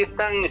claros, aquí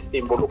están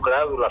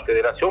involucrados la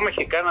Federación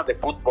Mexicana de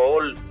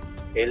Fútbol,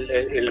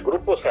 el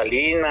Grupo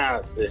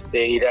Salinas,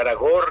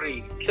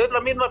 Irarrágorri. Pues es la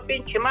misma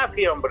pinche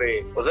mafia,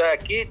 hombre. O sea,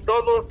 aquí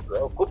todos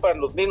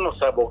ocupan los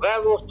mismos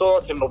abogados,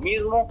 todos hacen lo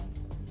mismo.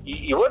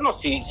 Y bueno,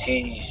 si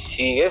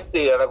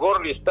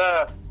Irarrágorri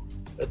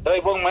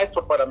trae buen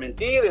maestro para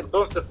mentir,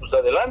 entonces pues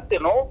adelante,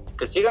 ¿no?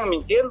 Que sigan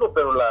mintiendo,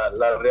 pero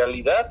la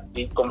realidad,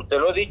 y como te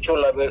lo he dicho,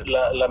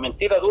 la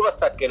mentira dura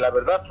hasta que la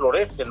verdad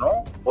florece, ¿no?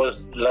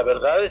 Pues la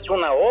verdad es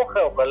una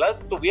hoja, ojalá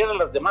tuviera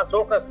las demás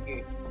hojas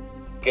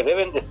que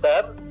deben de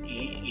estar,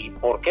 y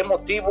por qué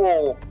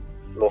motivo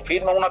lo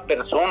firma una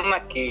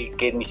persona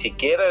que ni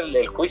siquiera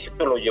el juicio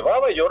lo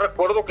llevaba. Yo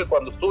recuerdo que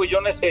cuando estuve yo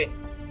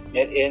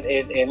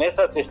en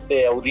esas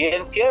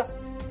audiencias,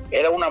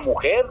 era una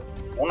mujer,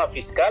 una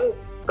fiscal.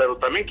 Pero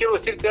también quiero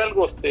decirte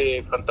algo,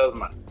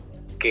 Fantasma,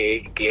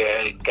 que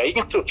hay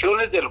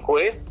instrucciones del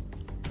juez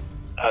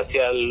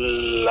hacia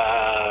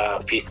la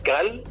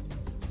fiscal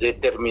de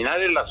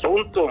terminar el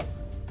asunto,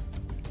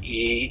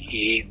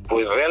 y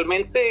pues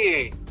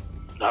realmente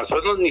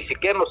nosotros ni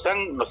siquiera nos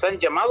han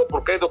llamado,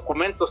 porque hay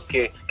documentos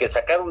que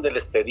sacaron del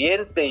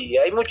expediente y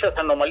hay muchas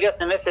anomalías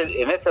en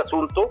ese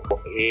asunto.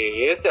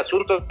 Este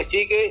asunto que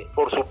sigue,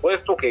 por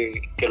supuesto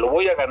que lo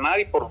voy a ganar,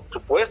 y por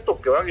supuesto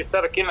que van a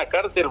estar aquí en la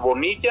cárcel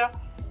Bonilla,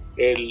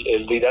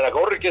 el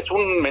Irarrágorri, que es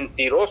un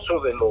mentiroso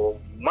de lo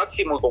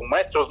máximo, con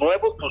maestros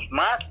nuevos, pues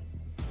más,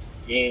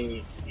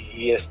 y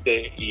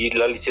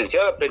la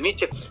licenciada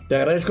Peniche. Te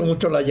agradezco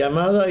mucho la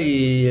llamada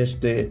y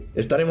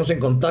estaremos en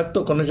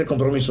contacto con ese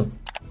compromiso.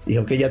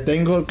 Dijo que ya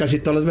tengo casi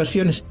todas las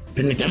versiones,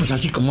 pero necesitamos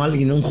así como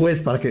alguien, un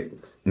juez, para que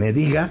me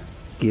diga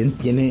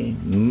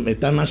quién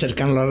está más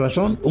cercano a la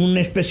razón. Un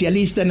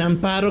especialista en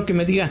amparo que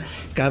me diga,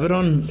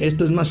 cabrón,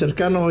 esto es más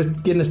cercano,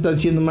 quién está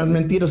diciendo más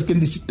mentiras,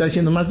 quién está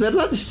diciendo más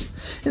verdades.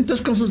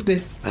 Entonces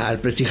consulté al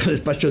prestigioso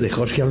despacho de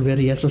Jorge Olver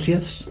y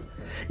Asociados,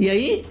 y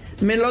ahí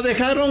me lo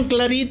dejaron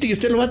clarito, y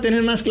usted lo va a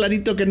tener más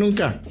clarito que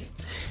nunca,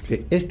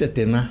 que este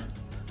tema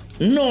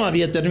no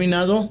había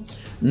terminado,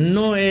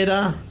 no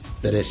era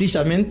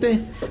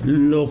precisamente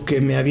lo que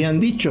me habían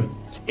dicho.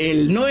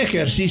 El no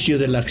ejercicio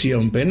de la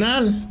acción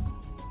penal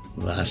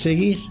va a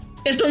seguir.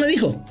 Esto me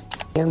dijo.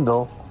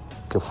 Viendo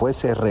que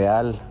fuese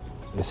real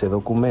ese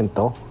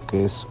documento,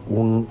 que es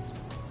un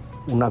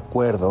un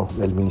acuerdo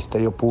del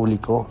Ministerio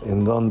Público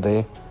en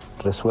donde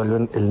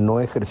resuelven el no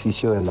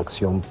ejercicio de la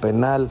acción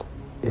penal.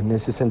 En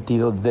ese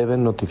sentido,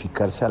 deben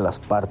notificarse a las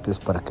partes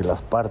para que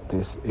las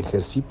partes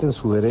ejerciten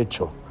su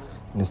derecho.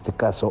 En este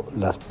caso,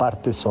 las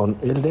partes son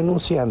el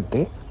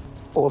denunciante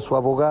o su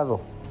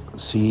abogado.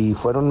 Si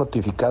fueron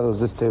notificados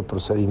de este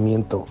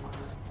procedimiento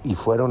y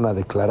fueron a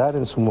declarar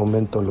en su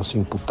momento los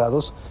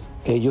imputados,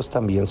 ellos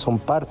también son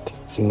parte,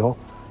 si no,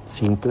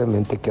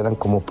 simplemente quedan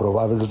como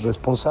probables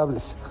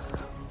responsables.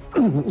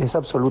 Es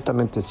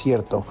absolutamente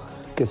cierto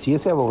que si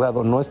ese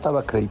abogado no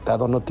estaba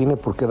acreditado, no tiene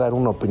por qué dar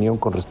una opinión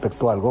con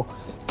respecto a algo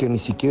que ni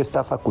siquiera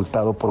está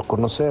facultado por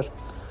conocer.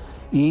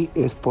 Y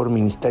es por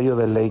ministerio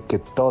de ley que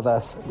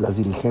todas las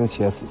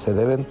diligencias se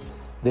deben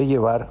de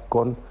llevar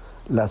con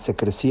la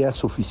secrecía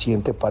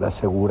suficiente para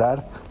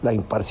asegurar la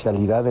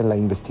imparcialidad en la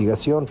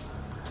investigación.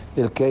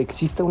 El que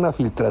exista una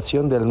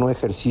filtración del no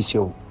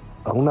ejercicio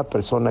a una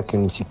persona que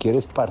ni siquiera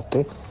es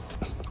parte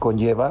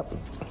conlleva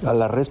a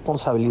la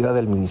responsabilidad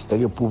del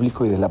Ministerio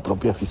Público y de la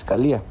propia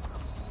Fiscalía,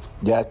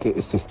 ya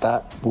que se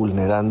está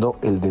vulnerando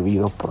el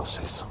debido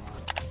proceso.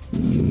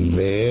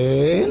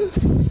 ¿Ven?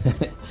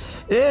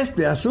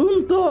 Este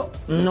asunto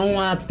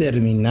no ha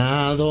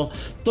terminado,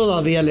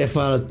 todavía le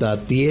falta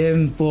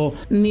tiempo.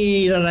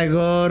 Ni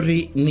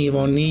Raragorri, ni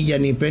Bonilla,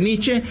 ni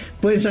Peniche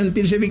pueden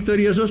sentirse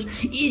victoriosos,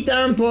 y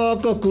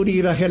tampoco Kuri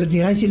y Grajales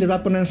dice, ay, si les va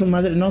a poner a su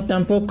madre. No,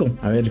 tampoco.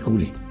 A ver,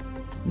 Kuri,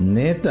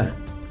 neta,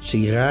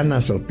 si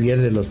ganas o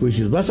pierdes los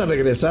juicios, ¿vas a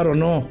regresar o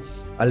no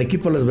al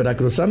equipo de los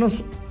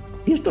veracruzanos?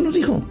 Y esto nos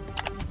dijo.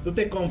 ¿Tú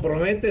te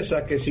comprometes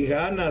a que si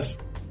ganas,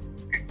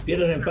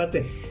 pierdes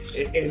empate,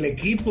 el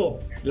equipo,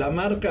 la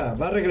marca,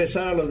 va a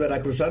regresar a los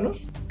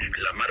veracruzanos?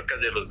 La marca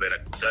de los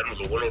veracruzanos,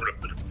 lo vuelvo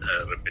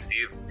a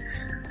repetir,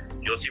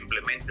 yo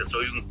simplemente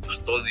soy un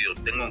custodio,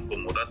 tengo en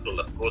comodato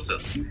las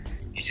cosas,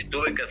 y si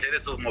tuve que hacer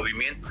esos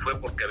movimientos fue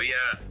porque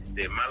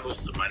había malos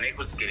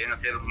manejos, querían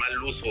hacer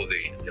mal uso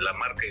de la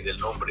marca y del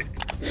nombre.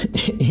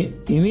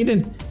 Y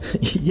miren,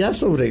 ya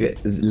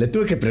le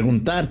tuve que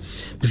preguntar,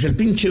 pues el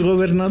pinche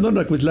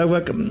gobernador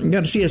Cuitláhuac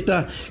García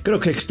está, creo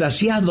que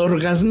extasiado,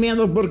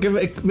 orgasmeado, porque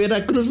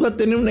Veracruz va a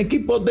tener un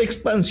equipo de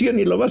expansión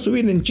y lo va a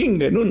subir en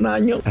chinga en un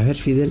año. A ver,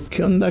 Fidel,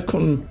 ¿qué onda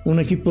con un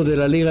equipo de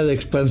la Liga de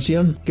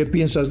Expansión? ¿Qué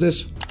piensas de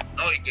eso?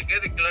 No, y que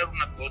quede claro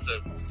una cosa,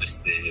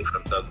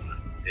 Fantasma.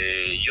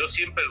 Yo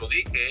siempre lo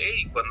dije,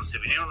 y cuando se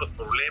vinieron los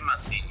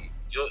problemas, y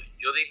yo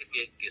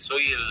dije que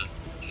soy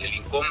el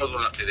incómodo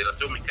en la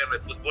Federación Mexicana de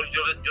Fútbol,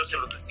 yo se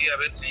los decía, a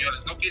ver, señores,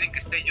 ¿no quieren que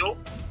esté yo?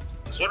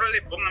 Pues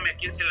órale, póngame a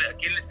quién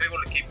le traigo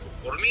el equipo.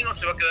 Por mí no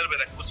se va a quedar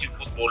Veracruz sin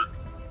fútbol.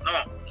 No,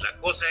 la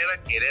cosa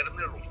era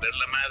quererme romper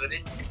la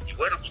madre, y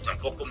bueno, pues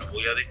tampoco me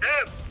voy a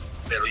dejar.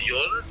 Pero yo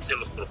se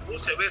los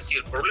propuse, a ver, si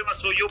el problema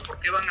soy yo, ¿por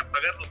qué van a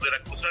pagar los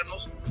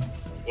veracruzanos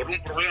por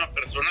un problema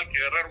personal que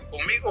agarraron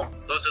conmigo?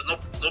 Entonces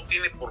no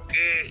tiene por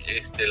qué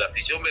la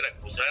afición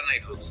veracruzana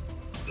y los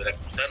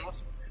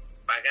veracruzanos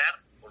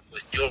pagar por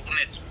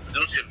cuestiones de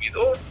un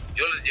servidor.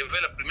 Yo les llevé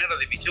a la primera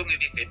división y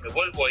dije, me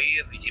vuelvo a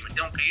ir, y si me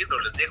tengo que ir,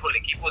 les dejo el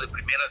equipo de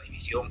primera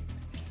división,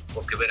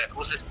 porque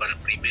Veracruz es para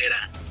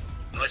primera,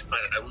 no es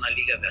para una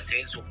liga de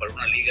ascenso, para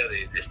una liga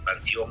de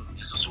expansión.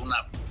 Eso es una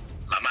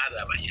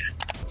mamada, vaya.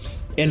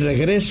 El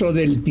regreso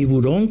del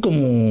Tiburón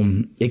como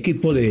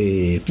equipo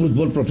de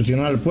fútbol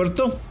profesional al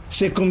puerto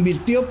se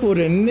convirtió por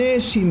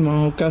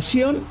enésima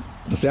ocasión,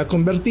 se ha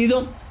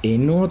convertido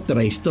en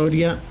otra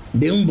historia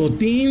de un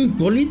botín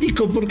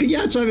político, porque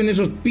ya saben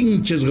esos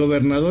pinches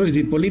gobernadores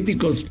y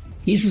políticos.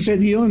 Y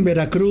sucedió en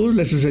Veracruz,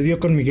 le sucedió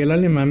con Miguel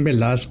Alemán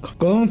Velasco,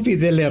 con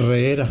Fidel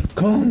Herrera,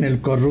 con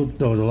el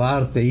corrupto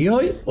Duarte, y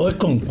hoy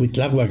con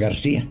Cuitláhuac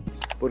García.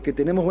 Porque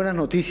tenemos buenas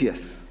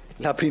noticias.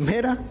 La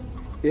primera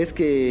es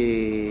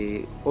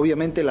que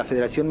obviamente la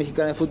Federación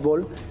Mexicana de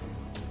Fútbol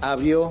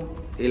abrió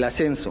el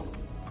ascenso,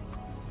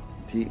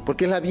 ¿sí?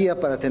 Porque es la vía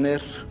para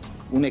tener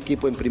un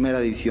equipo en primera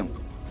división,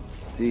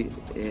 ¿sí?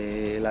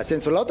 El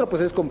ascenso. La otra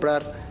pues es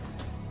comprar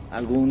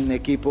algún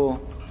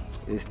equipo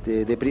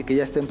que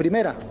ya esté en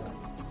primera,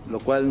 lo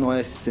cual no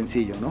es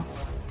sencillo, ¿no?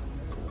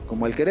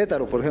 Como el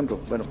Querétaro, por ejemplo.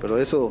 Bueno, pero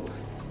eso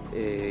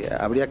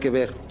habría que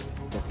ver,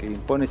 porque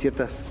impone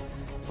ciertas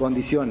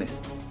condiciones.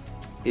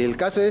 El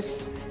caso es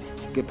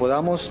que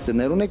podamos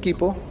tener un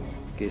equipo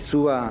que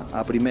suba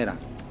a primera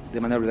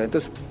de manera obligada.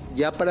 Entonces,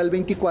 ya para el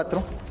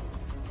 24,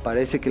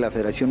 parece que la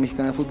Federación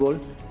Mexicana de Fútbol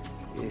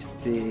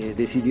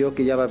decidió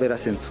que ya va a haber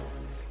ascenso.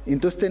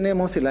 Entonces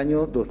tenemos el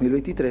año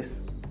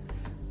 2023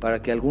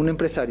 para que algún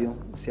empresario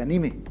se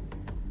anime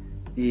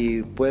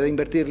y pueda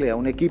invertirle a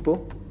un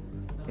equipo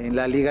en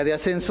la liga de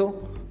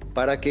ascenso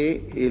para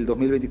que el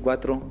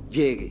 2024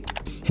 llegue.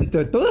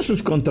 Entre todas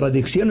sus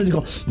contradicciones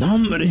dijo, no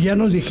hombre, ya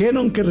nos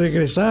dijeron que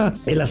regresaba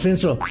el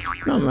ascenso.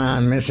 No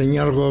mames,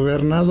 señor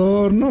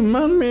gobernador, no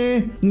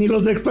mames. Ni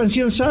los de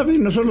expansión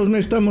saben, nosotros no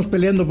estamos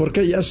peleando porque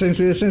hay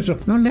ascenso y descenso.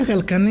 No le haga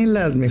el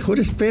canelas, mejor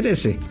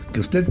espérese. Que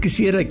usted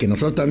quisiera y que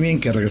nosotros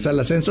también que regresar al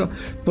ascenso,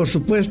 por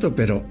supuesto,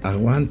 pero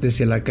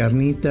aguántese la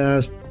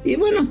carnitas. Y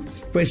bueno,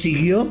 pues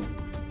siguió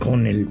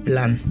con el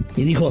plan.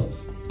 Y dijo,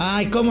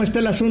 ay, ¿cómo está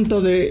el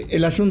asunto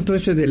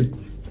ese del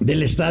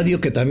del estadio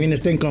que también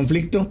está en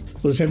conflicto,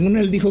 pues según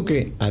él dijo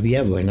que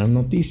había buenas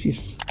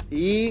noticias.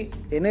 Y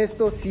en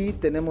esto sí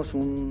tenemos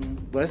bueno,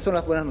 estas son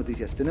las buenas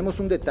noticias, tenemos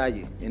un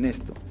detalle en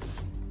esto.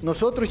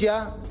 Nosotros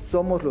ya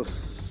somos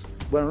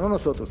no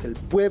nosotros, el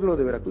pueblo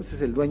de Veracruz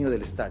es el dueño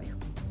del estadio.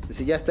 Es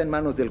decir, ya está en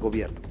manos del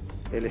gobierno,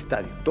 el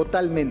estadio,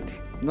 totalmente.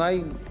 No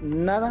hay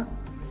nada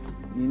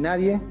ni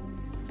nadie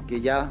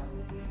que ya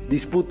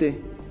dispute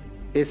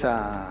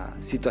esa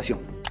situación.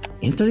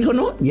 Entonces dijo,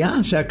 no,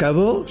 ya se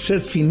acabó,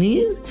 c'est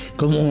fini,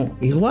 como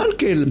igual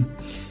que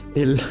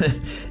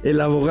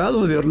el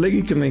abogado de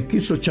Orlegui que me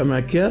quiso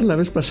chamaquear la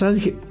vez pasada.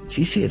 Dije,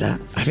 sí será.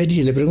 A ver, y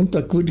si le pregunto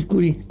a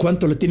Kuri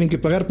cuánto le tienen que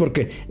pagar,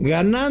 porque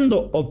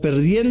ganando o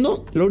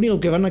perdiendo, lo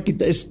único que van a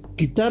quitar es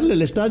quitarle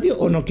el estadio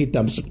o no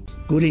quitarse.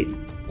 Kuri,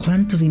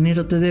 ¿cuánto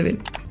dinero te deben?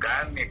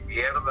 Gane,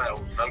 pierda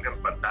o salga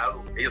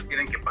empatado, ellos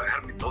tienen que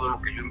pagarme todo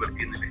lo que yo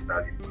invertí en el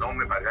estadio. No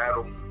me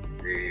pagaron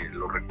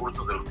los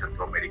recursos de los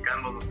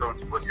centroamericanos, no saben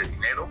si fue ese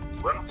dinero.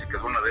 Bueno, se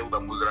quedó una deuda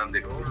muy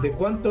grande. ¿De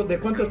cuánto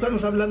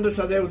estamos hablando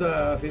esa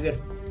deuda, Fidel?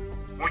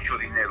 Mucho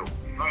dinero.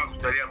 No me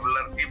gustaría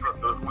hablar cifras,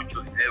 pero es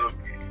mucho dinero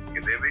que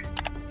debe.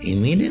 Y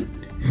miren,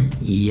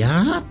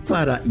 ya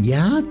para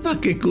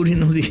que Kuri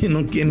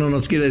no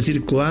nos quiere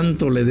decir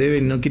cuánto le debe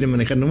y no quiere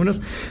manejar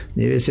números,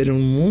 debe ser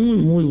un muy,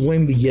 muy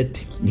buen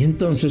billete. Y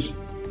entonces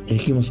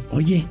dijimos,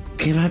 oye,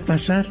 ¿qué va a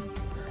pasar?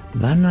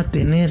 Van a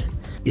tener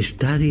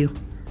estadio,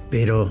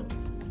 pero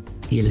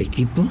 ¿y el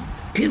equipo?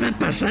 ¿Qué va a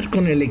pasar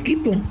con el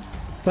equipo?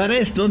 Para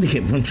esto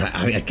dije,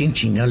 ¿a quién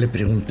chingado le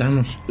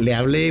preguntamos? Le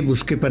hablé y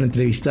busqué para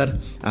entrevistar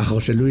a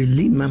José Luis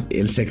Lima,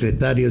 el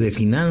secretario de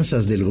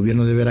Finanzas del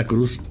gobierno de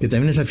Veracruz, que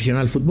también es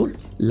aficionado al fútbol.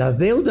 Las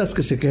deudas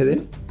que se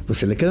queden, pues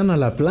se le quedan a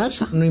la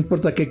plaza, no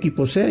importa qué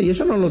equipo sea. Y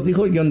eso nos lo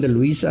dijo John de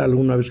Luisa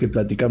alguna vez que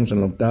platicamos en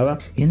la octava.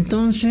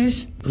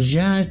 Entonces, pues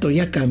ya esto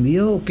ya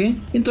cambió, ¿o qué?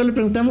 Entonces le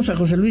preguntamos a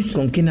José Luis,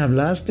 ¿con quién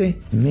hablaste?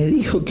 Me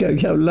dijo que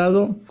había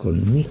hablado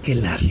con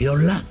Mikel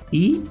Arriola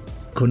y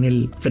con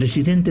el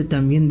presidente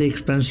también de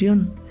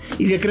Expansión.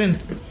 ¿Y qué creen?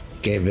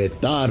 Que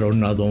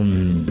vetaron a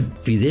don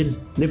Fidel.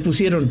 Le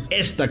pusieron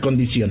esta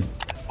condición.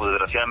 Pues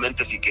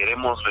desgraciadamente, si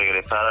queremos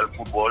regresar al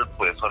fútbol,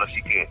 pues ahora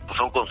sí que pues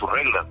son con sus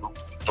reglas, ¿no?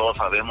 Todos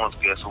sabemos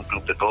que es un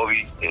club de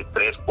Toby,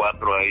 3,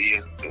 4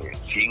 ahí,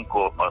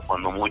 5,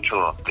 cuando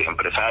mucho,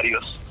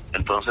 empresarios.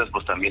 Entonces,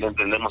 pues también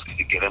entendemos que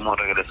si queremos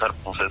regresar,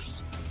 pues es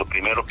lo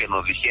primero que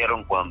nos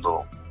dijeron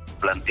cuando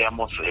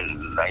planteamos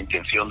la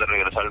intención de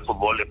regresar al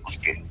fútbol, pues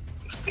que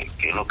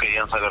no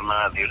querían saber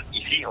nada de él.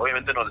 Y sí,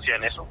 obviamente nos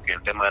decían eso, que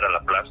el tema era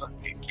la plaza,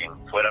 que quien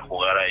fuera a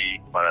jugar ahí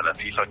para la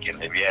FIFA, quien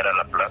debía era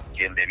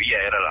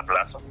la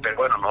plaza. Pero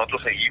bueno,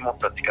 nosotros seguimos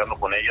platicando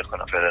con ellos, con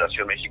la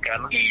Federación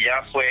Mexicana, y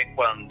ya fue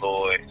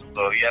cuando,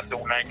 todavía hace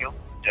un año,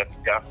 ya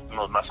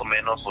más o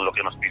menos lo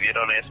que nos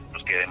pidieron es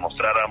pues, que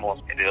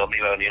demostráramos de dónde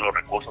iban a venir los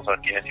recursos, a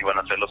quiénes iban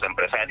a ser los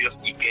empresarios,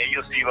 y que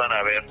ellos iban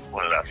a ver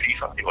con la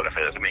FIFA, con la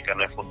Federación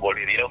Mexicana de Fútbol,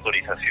 y diera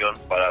autorización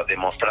para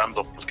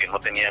demostrando pues, que no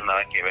tenía nada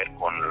que ver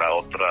con la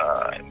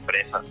otra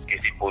empresa, que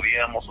si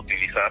podíamos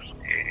utilizar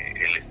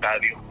el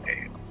estadio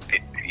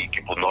y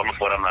que pues no nos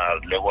fueran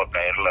luego a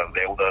caer las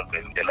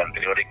deudas del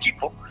anterior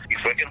equipo. Y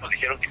fue que nos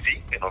dijeron que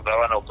sí, que nos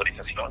daban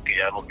autorización, que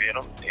ya nos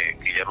vieron,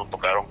 que ya nos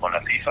tocaron con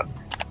la FIFA.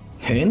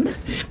 ¿Ven?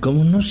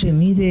 ¿Cómo no se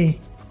mide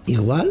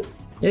igual?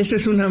 Esa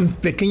es una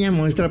pequeña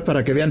muestra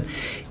para que vean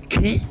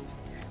qué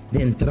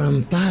de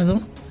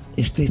entrampado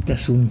está este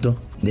asunto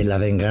de la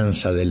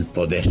venganza del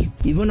poder.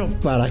 Y bueno,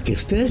 para que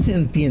ustedes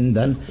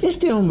entiendan,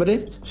 este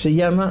hombre se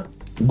llama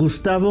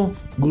Gustavo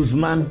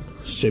Guzmán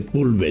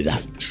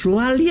Sepúlveda. Su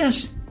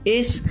alias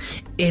es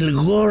el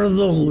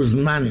Gordo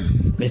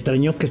Guzmán. Me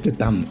extrañó que esté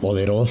tan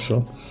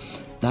poderoso,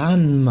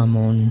 tan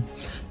mamón,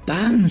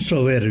 tan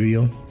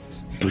soberbio,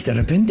 pues de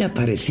repente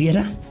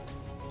apareciera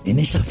en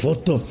esa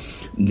foto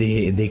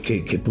de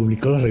que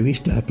publicó la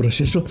revista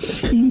Proceso,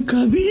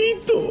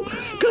 hincadito,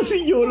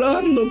 casi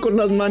llorando, con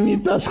las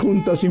manitas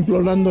juntas,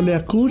 implorándole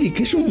a Kuri,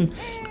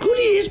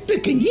 Kuri es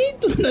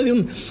pequeñito, era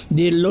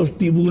de los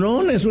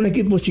Tiburones, un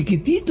equipo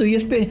chiquitito, y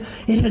este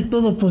era el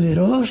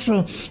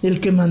todopoderoso, el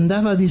que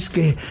mandaba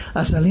dizque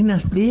a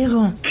Salinas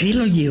Pliego. ¿Qué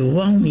lo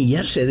llevó a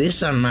humillarse de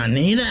esa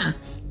manera?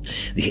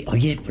 Dije,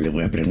 oye, pues le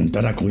voy a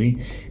preguntar a Kuri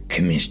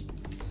que me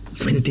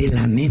cuente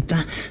la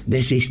neta de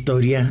esa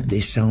historia, de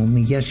esa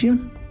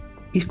humillación.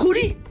 Y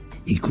Kuri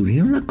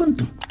no la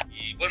contó.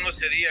 Y bueno,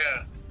 ese día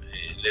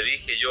le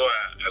dije yo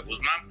a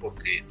Guzmán,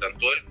 porque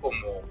tanto él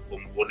como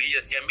Bonilla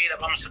decían, mira,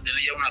 vamos a tener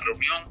ya una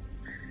reunión,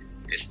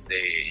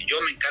 yo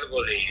me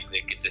encargo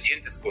de que te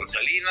sientes con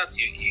Salinas,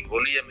 y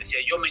Bonilla me decía,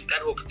 yo me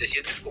encargo que te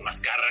sientes con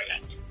Azcárraga.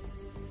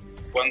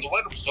 Cuando,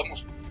 bueno, pues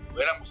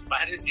éramos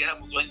pares y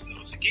éramos dueños de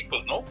los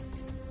equipos, ¿no?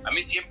 A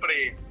mí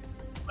siempre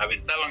me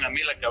aventaban a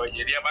mí la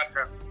caballería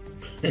baja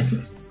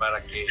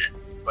para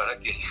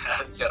que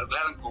se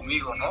arreglaran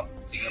conmigo, ¿no?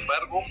 Sin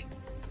embargo,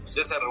 pues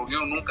esa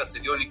reunión nunca se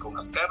dio ni con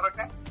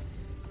Azcárraga,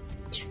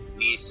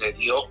 ni se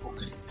dio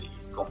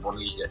con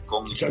Bonilla,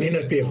 con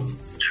Salinas Pliego.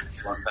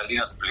 Con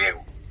Salinas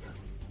Pliego.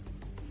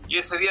 Y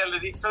ese día le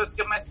dije, ¿sabes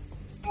qué,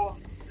 maestro?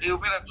 Digo,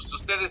 mira, pues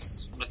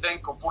ustedes me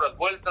traen con puras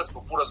vueltas,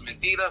 con puras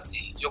mentiras,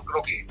 y yo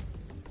creo que,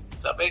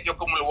 a ver, ¿yo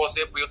cómo lo voy a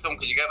hacer? Pues yo tengo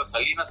que llegar a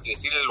Salinas y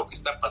decirle lo que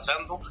está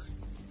pasando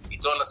y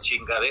todas las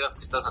chingaderas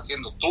que estás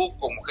haciendo tú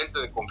como gente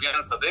de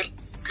confianza de él,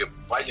 que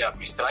vaya,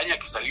 me extraña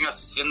que Salinas,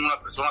 siendo una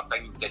persona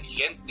tan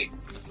inteligente,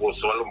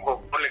 pues a lo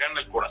mejor le gana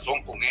el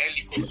corazón con él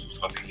y con sus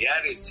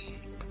familiares, y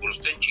pues lo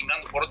estén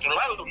chingando por otro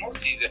lado, ¿no?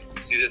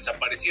 Si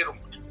desaparecieron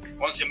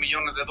 $11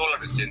 millones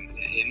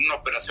en una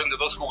operación de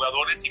 2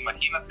 jugadores,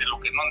 imagínate lo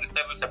que no han de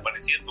estar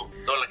desapareciendo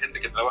toda la gente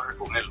que trabaja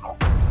con él, ¿no?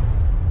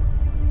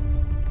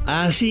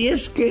 Así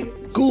es que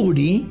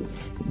Kuri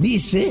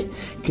dice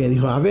que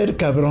dijo, a ver,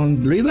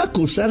 cabrón, lo iba a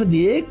acusar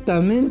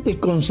directamente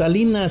con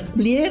Salinas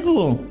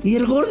Pliego, y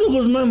el gordo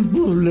Guzmán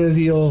pues le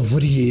dio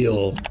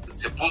frío.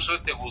 Se puso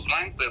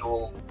Guzmán,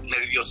 pero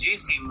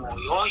nerviosísimo,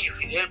 y oye,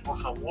 Fidel, por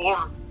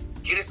favor,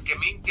 ¿quieres que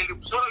me hinque? Le digo,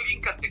 pues ahora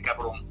híncate,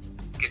 cabrón,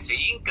 que se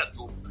hinca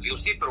tú. Le digo,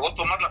 sí, pero voy a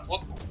tomar la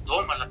foto.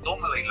 Tómala,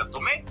 y la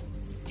tomé.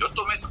 Yo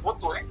tomé esa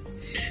foto,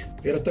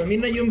 Pero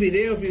también hay un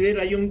video, Fidel,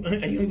 hay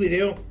un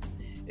video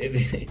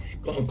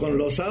con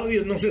los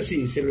audios, no sé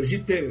si se lo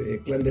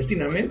hiciste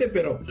clandestinamente,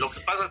 pero... Lo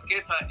que pasa es que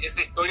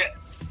esa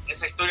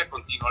historia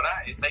continuará,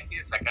 hay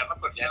que sacarla,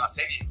 pero ya en la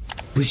serie.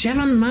 Pues ya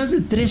van más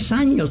de 3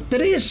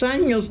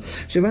 años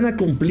se van a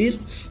cumplir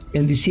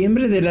en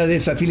diciembre de la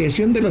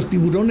desafiliación de los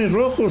Tiburones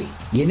Rojos,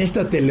 y en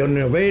esta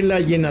telenovela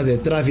llena de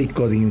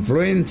tráfico de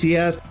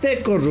influencias, de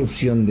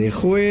corrupción de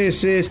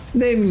jueces,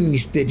 de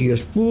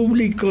ministerios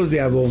públicos,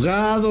 de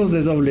abogados,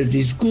 de dobles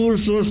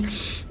discursos,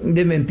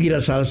 de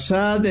mentiras al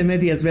SAT, de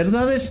medias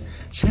verdades,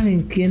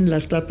 ¿saben quién la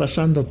está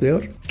pasando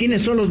peor?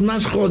 ¿Quiénes son los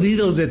más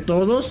jodidos de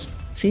todos?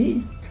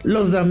 Sí,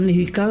 los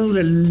damnificados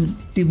del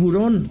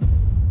tiburón.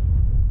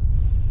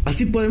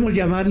 Así podemos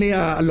llamarle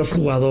a los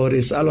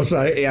jugadores, a los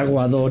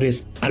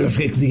aguadores, a los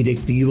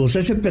directivos, a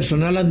ese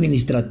personal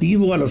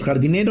administrativo, a los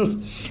jardineros.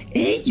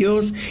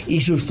 Ellos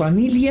y sus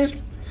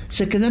familias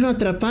se quedaron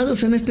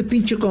atrapados en este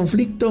pinche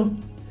conflicto,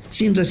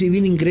 sin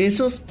recibir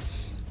ingresos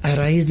a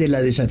raíz de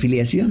la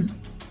desafiliación.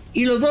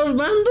 Y los dos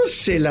bandos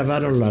se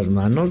lavaron las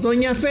manos.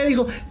 Doña Fede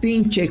dijo,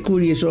 pinche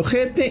Kuri es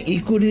ojete,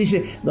 y Kuri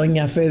dice,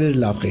 Doña Fede es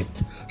la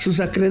ojete. Sus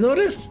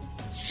acreedores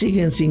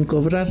siguen sin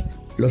cobrar.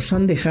 Los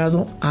han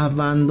dejado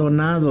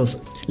abandonados.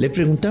 Le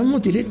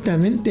preguntamos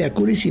directamente a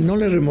Kuri si no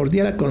le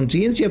remordía la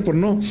conciencia por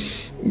no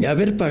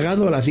haber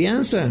pagado la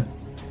fianza.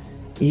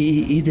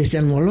 Y desde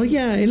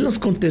Almoloya él nos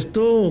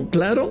contestó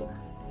claro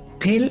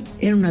que él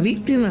era una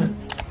víctima.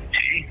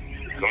 Sí,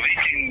 lo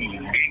dicen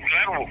bien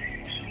claro.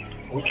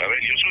 A ver,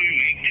 yo soy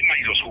víctima,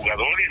 y los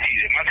jugadores y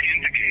demás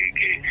gente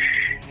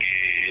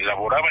que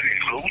laboraba en el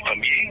club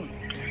también.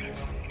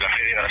 La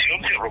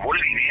federación se robó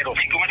el dinero,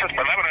 así como esas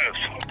palabras.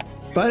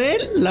 Para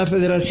él, la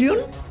federación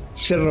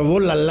se robó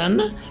la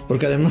lana,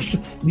 porque además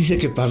dice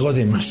que pagó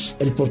de más.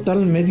 El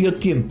portal Medio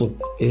Tiempo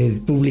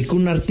publicó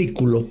un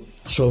artículo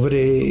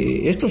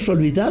sobre estos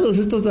olvidados,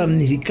 estos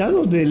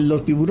damnificados de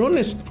los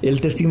tiburones.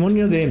 El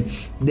testimonio de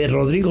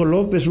Rodrigo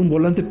López, un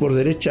volante por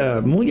derecha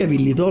muy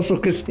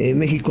habilidoso, que es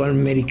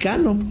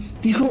mexicoamericano.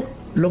 Dijo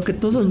lo que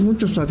todos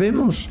muchos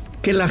sabemos,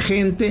 que la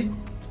gente,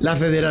 la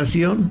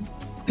federación,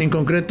 en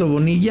concreto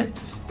Bonilla,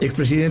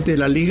 expresidente de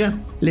la liga,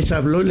 les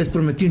habló y les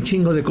prometió un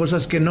chingo de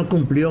cosas que no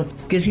cumplió,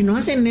 que si no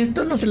hacen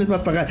esto no se les va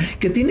a pagar,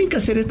 que tienen que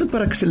hacer esto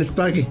para que se les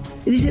pague.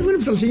 Y dice, bueno,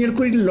 pues al señor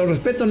Kuri lo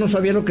respeto, no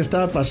sabía lo que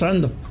estaba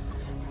pasando,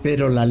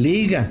 pero la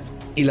liga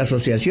y la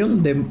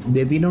asociación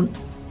debieron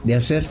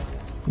de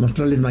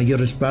mostrarles mayor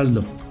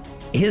respaldo.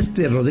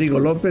 Rodrigo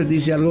López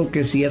dice algo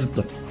que es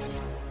cierto.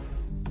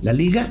 La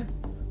liga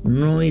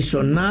no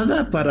hizo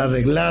nada para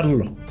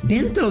arreglarlo.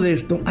 Dentro de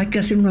esto hay que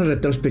hacer una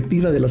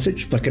retrospectiva de los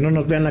hechos para que no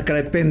nos vean la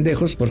cara de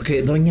pendejos,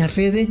 porque doña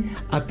Fede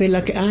apela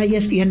a que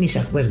es que ya ni se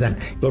acuerdan.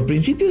 Por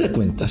principio de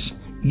cuentas,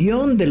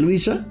 John de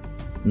Luisa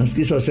nos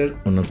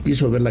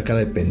quiso ver la cara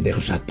de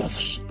pendejos a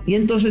todos. Y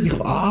entonces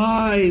dijo,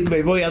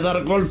 me voy a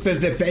dar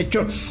golpes de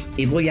pecho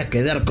y voy a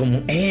quedar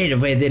como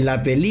héroe de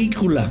la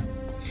película.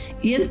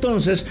 Y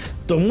entonces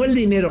tomó el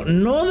dinero,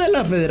 no de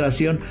la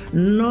federación,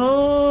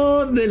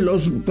 no de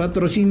los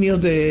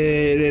patrocinios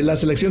de la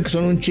selección, que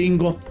son un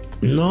chingo,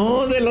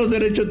 no de los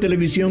derechos de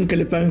televisión que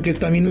le pagan, que es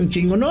también un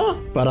chingo,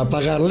 no, para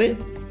pagarle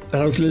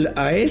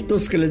a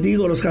estos que les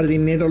digo, los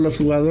jardineros, los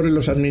jugadores,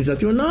 los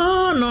administrativos.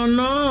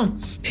 No.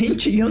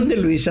 Pinche John de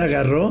Luisa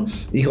agarró,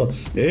 dijo,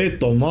 he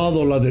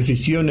tomado la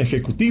decisión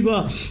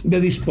ejecutiva de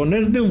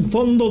disponer de un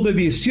fondo de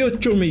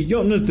 18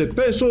 millones de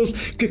pesos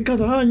que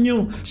cada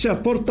año se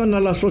aportan a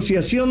la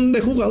asociación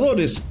de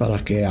jugadores,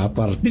 para que a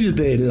partir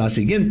de la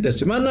siguiente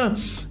semana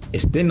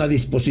estén a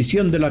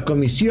disposición de la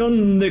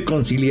Comisión de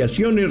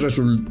Conciliación y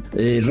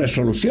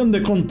Resolución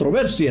de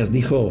Controversias,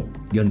 dijo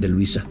John de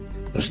Luisa.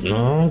 Pues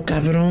no,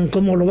 cabrón,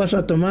 ¿cómo lo vas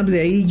a tomar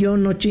de ahí,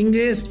 John? No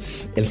chingues.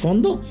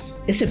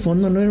 Ese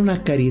fondo no era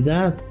una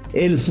caridad.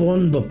 El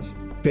fondo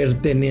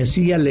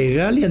pertenecía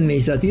legal y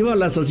administrativa a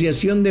la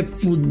Asociación de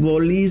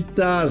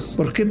Futbolistas.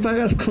 ¿Por qué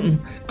pagas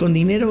con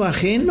dinero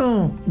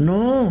ajeno?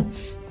 No.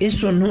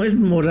 Eso no es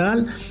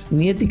moral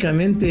ni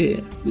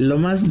éticamente lo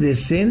más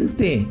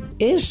decente.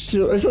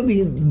 Esos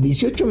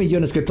 18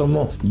 millones que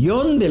tomó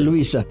John de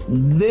Luisa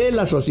de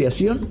la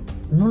asociación,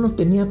 no lo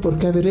tenía por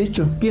qué haber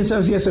hecho. Quién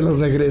sabe si ya se los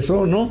regresó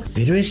o no,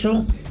 pero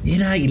eso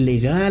era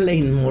ilegal e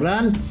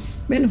inmoral.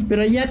 Bueno,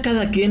 pero ya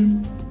cada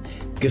quien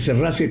que se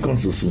rasgue con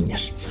sus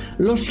uñas.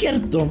 Lo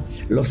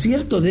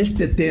cierto de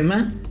este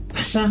tema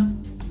pasa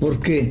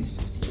porque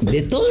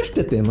de todo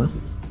este tema,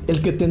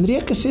 el que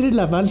tendría que ser el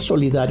aval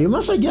solidario,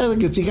 más allá de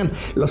que sigan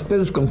los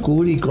pedos con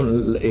Kuri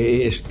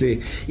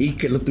y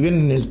que lo tuvieran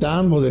en el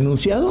tambo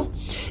denunciado,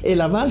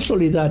 el aval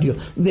solidario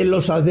de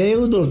los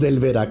adeudos del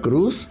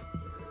Veracruz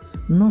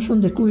no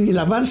son de Kuri. El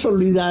aval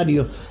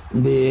solidario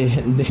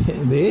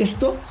de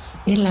esto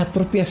es la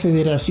propia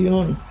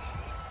federación.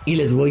 Y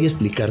les voy a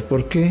explicar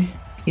por qué.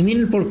 Y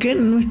miren por qué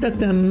no está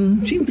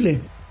tan simple.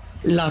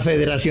 La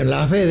federación,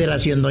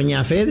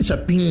 doña Fede,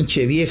 esa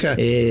pinche vieja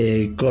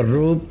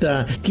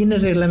corrupta, tiene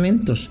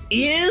reglamentos.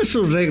 Y en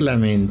sus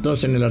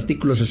reglamentos, en el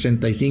artículo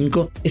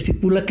 65,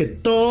 estipula que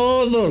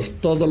todos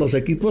los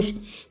equipos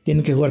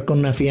tienen que jugar con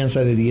una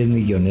fianza de $10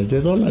 millones.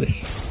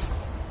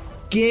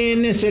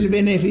 ¿Quién es el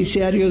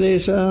beneficiario de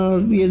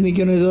esos $10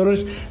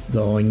 millones?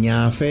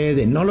 Doña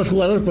Fede. No los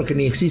jugadores, porque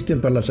ni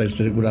existen para las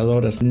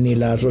aseguradoras, ni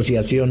la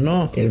asociación,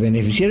 no. El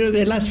beneficiario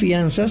de las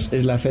fianzas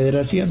es la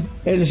federación.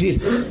 Es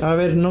decir, a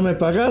ver, no me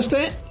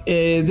pagaste,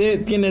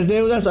 tienes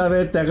deudas, a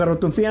ver, te agarro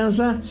tu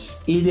fianza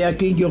y de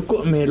aquí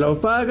me lo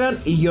pagan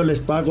y yo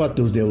les pago a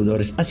tus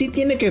deudores. Así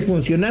tiene que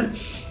funcionar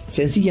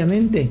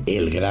sencillamente.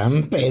 El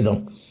gran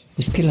pedo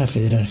es que la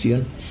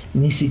federación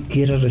ni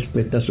siquiera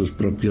respeta sus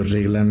propios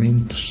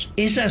reglamentos.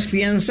 Esas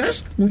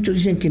fianzas, muchos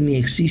dicen que ni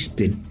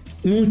existen.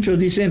 Muchos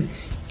dicen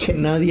que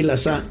nadie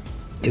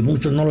que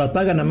muchos no la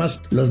pagan, nada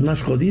más los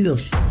más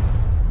jodidos.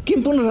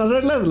 ¿Quién pone las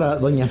reglas? La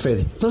doña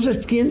Fede.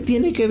 Entonces, ¿quién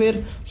tiene que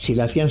ver si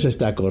la fianza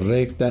está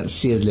correcta,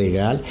 si es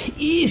legal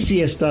y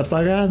si está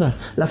pagada?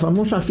 La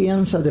famosa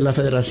fianza de la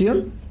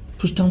federación,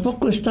 pues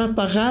tampoco está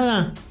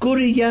pagada.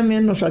 Kuri ya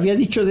nos había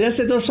dicho de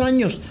hace 2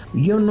 años,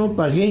 yo no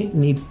pagué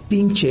ni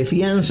pinche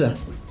fianza.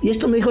 Y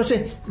esto me dijo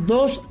hace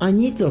 2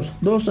 añitos.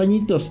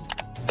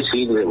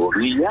 Sí, de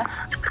Borrilla,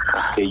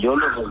 que yo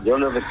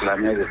le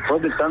reclamé,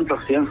 después de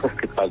tantas fianzas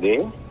que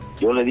pagué,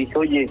 yo le dije,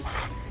 oye,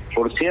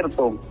 por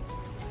cierto,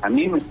 a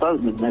mí me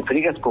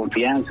friegas con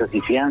fianzas,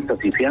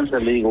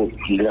 le digo,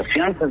 ¿y las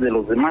fianzas de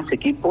los demás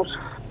equipos?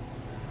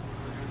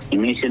 Y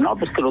me dice, no,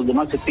 pues que los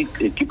demás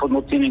equipos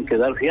no tienen que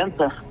dar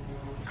fianza.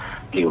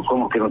 Digo,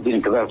 ¿cómo que no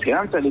tienen que dar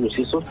fianza? Le digo,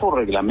 si eso es por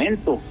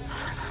reglamento.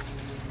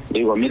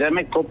 Digo,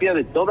 mírame copia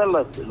de todos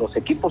los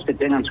equipos que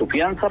tengan su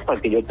fianza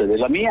para que yo te dé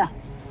la mía.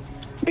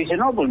 Dice,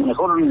 no, pues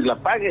mejor ni la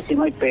pagues y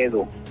no hay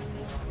pedo.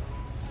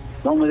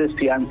 No me des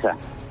fianza.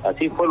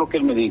 Así fue lo que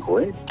él me dijo,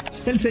 ¿eh?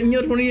 El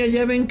señor Bonilla,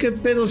 ¿ya ven qué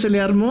pedo se le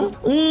armó?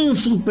 Un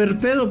super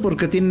pedo,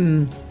 porque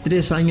tienen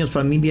 3 años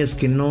familias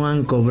que no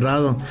han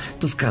cobrado.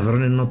 Estos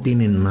cabrones no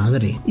tienen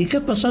madre. ¿Y qué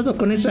ha pasado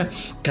con esa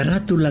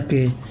carátula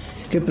que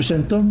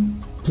presentó?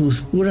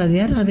 Pues pura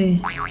de árabe.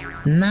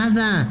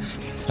 Nada.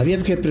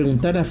 Había que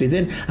preguntar a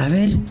Fidel, a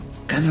ver,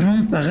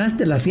 cabrón,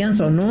 ¿pagaste la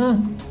fianza o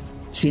no?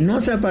 Si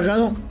no se ha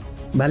pagado,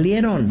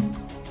 valieron.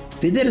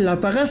 Fidel, ¿la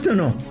pagaste o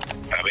no? A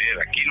ver,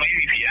 aquí no hay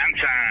ni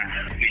fianza,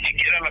 ni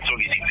siquiera la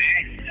solicité.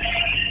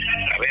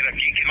 A ver,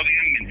 aquí que no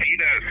digan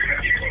mentiras,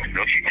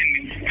 no existe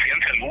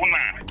fianza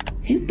alguna.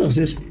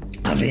 Entonces,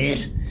 a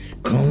ver,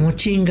 ¿cómo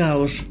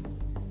chingaos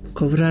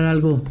cobrar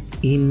algo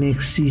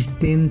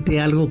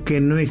inexistente, algo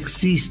que no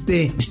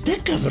existe? Está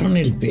cabrón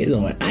el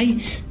pedo.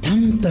 Hay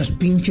tantas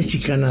pinches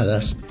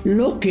chicanadas.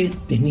 Lo que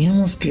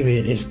teníamos que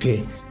ver es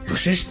que,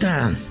 pues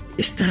esta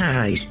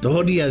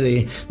historia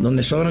de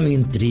donde sobran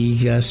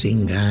intrigas,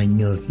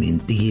 engaños,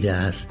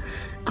 mentiras,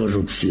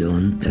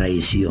 corrupción,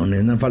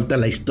 traiciones, no falta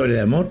la historia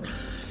de amor,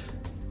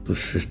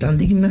 pues están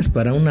dignas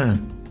para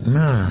una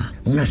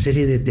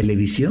serie de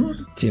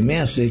televisión. Se me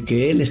hace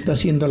que él está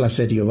haciendo la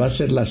serie, o va a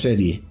hacer la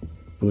serie,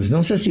 pues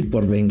no sé si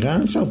por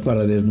venganza o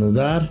para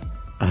desnudar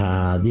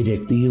a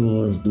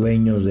directivos,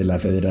 dueños de la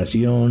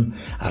federación,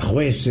 a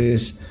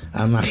jueces,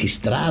 a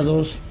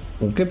magistrados.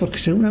 ¿Por qué? Porque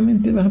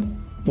seguramente va a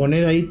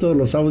poner ahí todos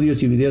los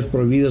audios y videos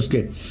prohibidos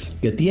que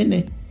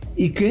tiene,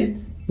 y que,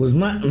 pues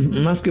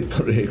más que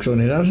por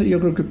exonerarse, yo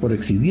creo que por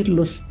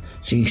exhibirlos.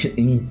 Sí,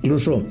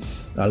 incluso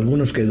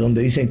algunos que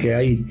donde dicen que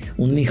hay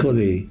un hijo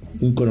de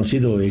un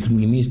conocido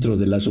exministro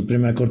de la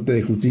Suprema Corte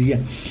de Justicia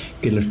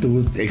que lo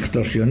estuvo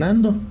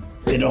extorsionando.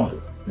 Pero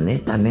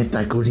neta,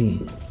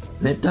 Kuri,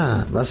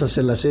 neta, ¿vas a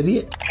hacer la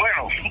serie?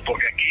 Bueno,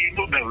 porque aquí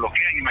me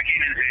bloquean,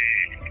 imagínense,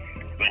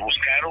 me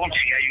buscaron,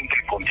 si hay un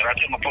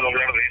precontrato, no puedo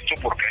hablar de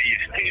esto porque hay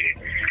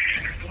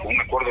un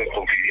acuerdo de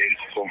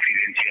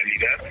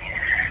confidencialidad,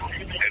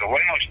 pero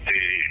bueno,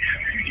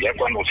 ya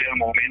cuando sea el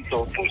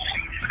momento, pues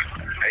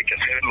hay que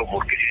hacerlo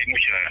porque sí hay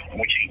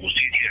mucha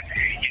injusticia,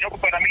 y no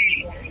para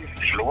mí,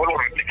 lo vuelvo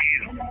a repetir,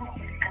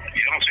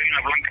 yo no soy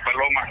una blanca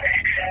paloma,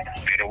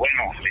 pero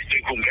bueno, me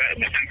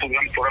están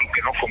juzgando por algo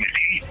que no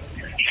cometí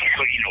y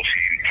soy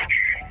inocente.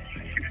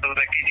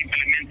 Entonces aquí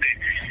simplemente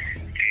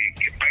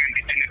que paguen,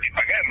 que tengan que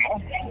pagar, ¿no?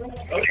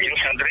 Yo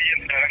saldré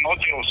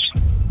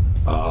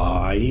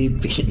Ahí,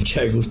 pinche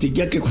Agustín,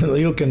 ya que cuando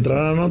digo que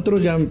entrarán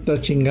otros, ya me está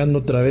chingando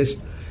otra vez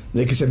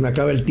de que se me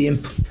acaba el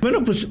tiempo.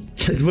 Bueno, pues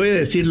les voy a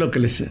decir lo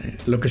que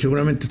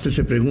seguramente ustedes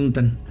se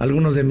preguntan.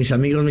 Algunos de mis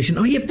amigos me dicen,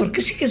 oye, ¿por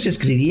qué sigues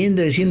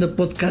escribiendo, haciendo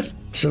podcast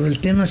sobre el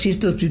tema si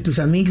tus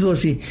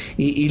amigos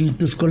y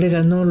tus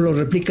colegas no lo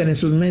replican en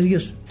sus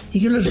medios? Y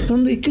yo les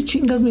respondo, ¿y qué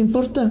chingas me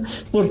importa?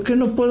 ¿Por qué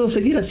no puedo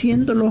seguir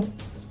haciéndolo?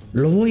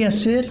 Lo voy a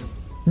hacer.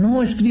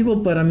 No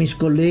escribo para mis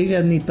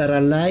colegas ni para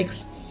likes.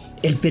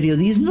 El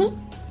periodismo,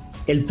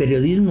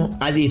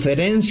 a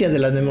diferencia de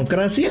la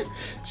democracia,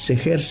 se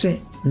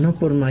ejerce no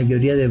por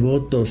mayoría de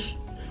votos,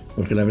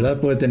 porque la verdad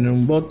puede tener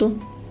un voto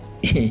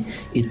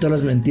y todas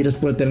las mentiras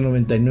puede tener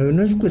 99.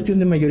 No es cuestión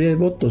de mayoría de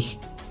votos.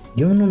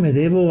 Yo no me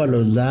debo a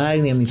los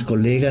likes, ni a mis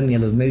colegas, ni a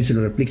los medios si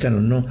lo replican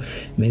o no.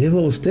 Me debo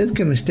a usted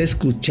que me esté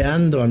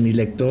escuchando, a mis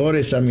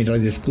lectores, a mis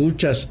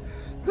radioescuchas,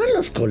 no a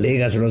los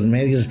colegas, a los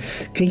medios,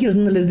 que ellos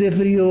no les dé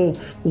frío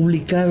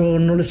publicar o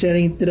no les sea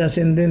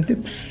intrascendente.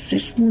 Pues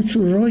es muy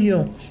su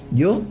rollo.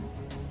 Yo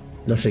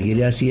lo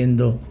seguiré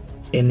haciendo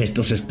en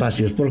estos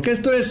espacios, porque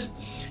esto es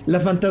La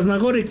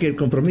Fantasmagórica y el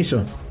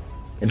compromiso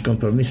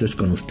es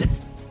con usted.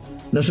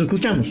 Nos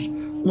escuchamos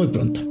muy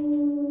pronto.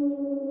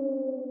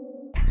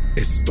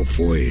 Esto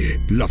fue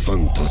La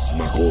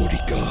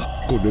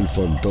Fantasmagórica con el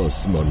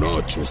fantasma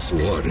Nacho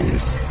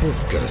Suárez,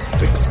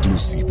 podcast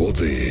exclusivo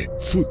de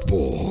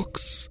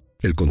Footbox.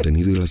 El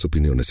contenido y las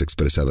opiniones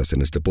expresadas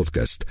en este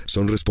podcast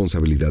son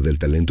responsabilidad del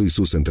talento y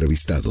sus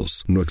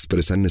entrevistados. No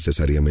expresan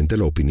necesariamente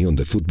la opinión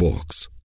de Footbox.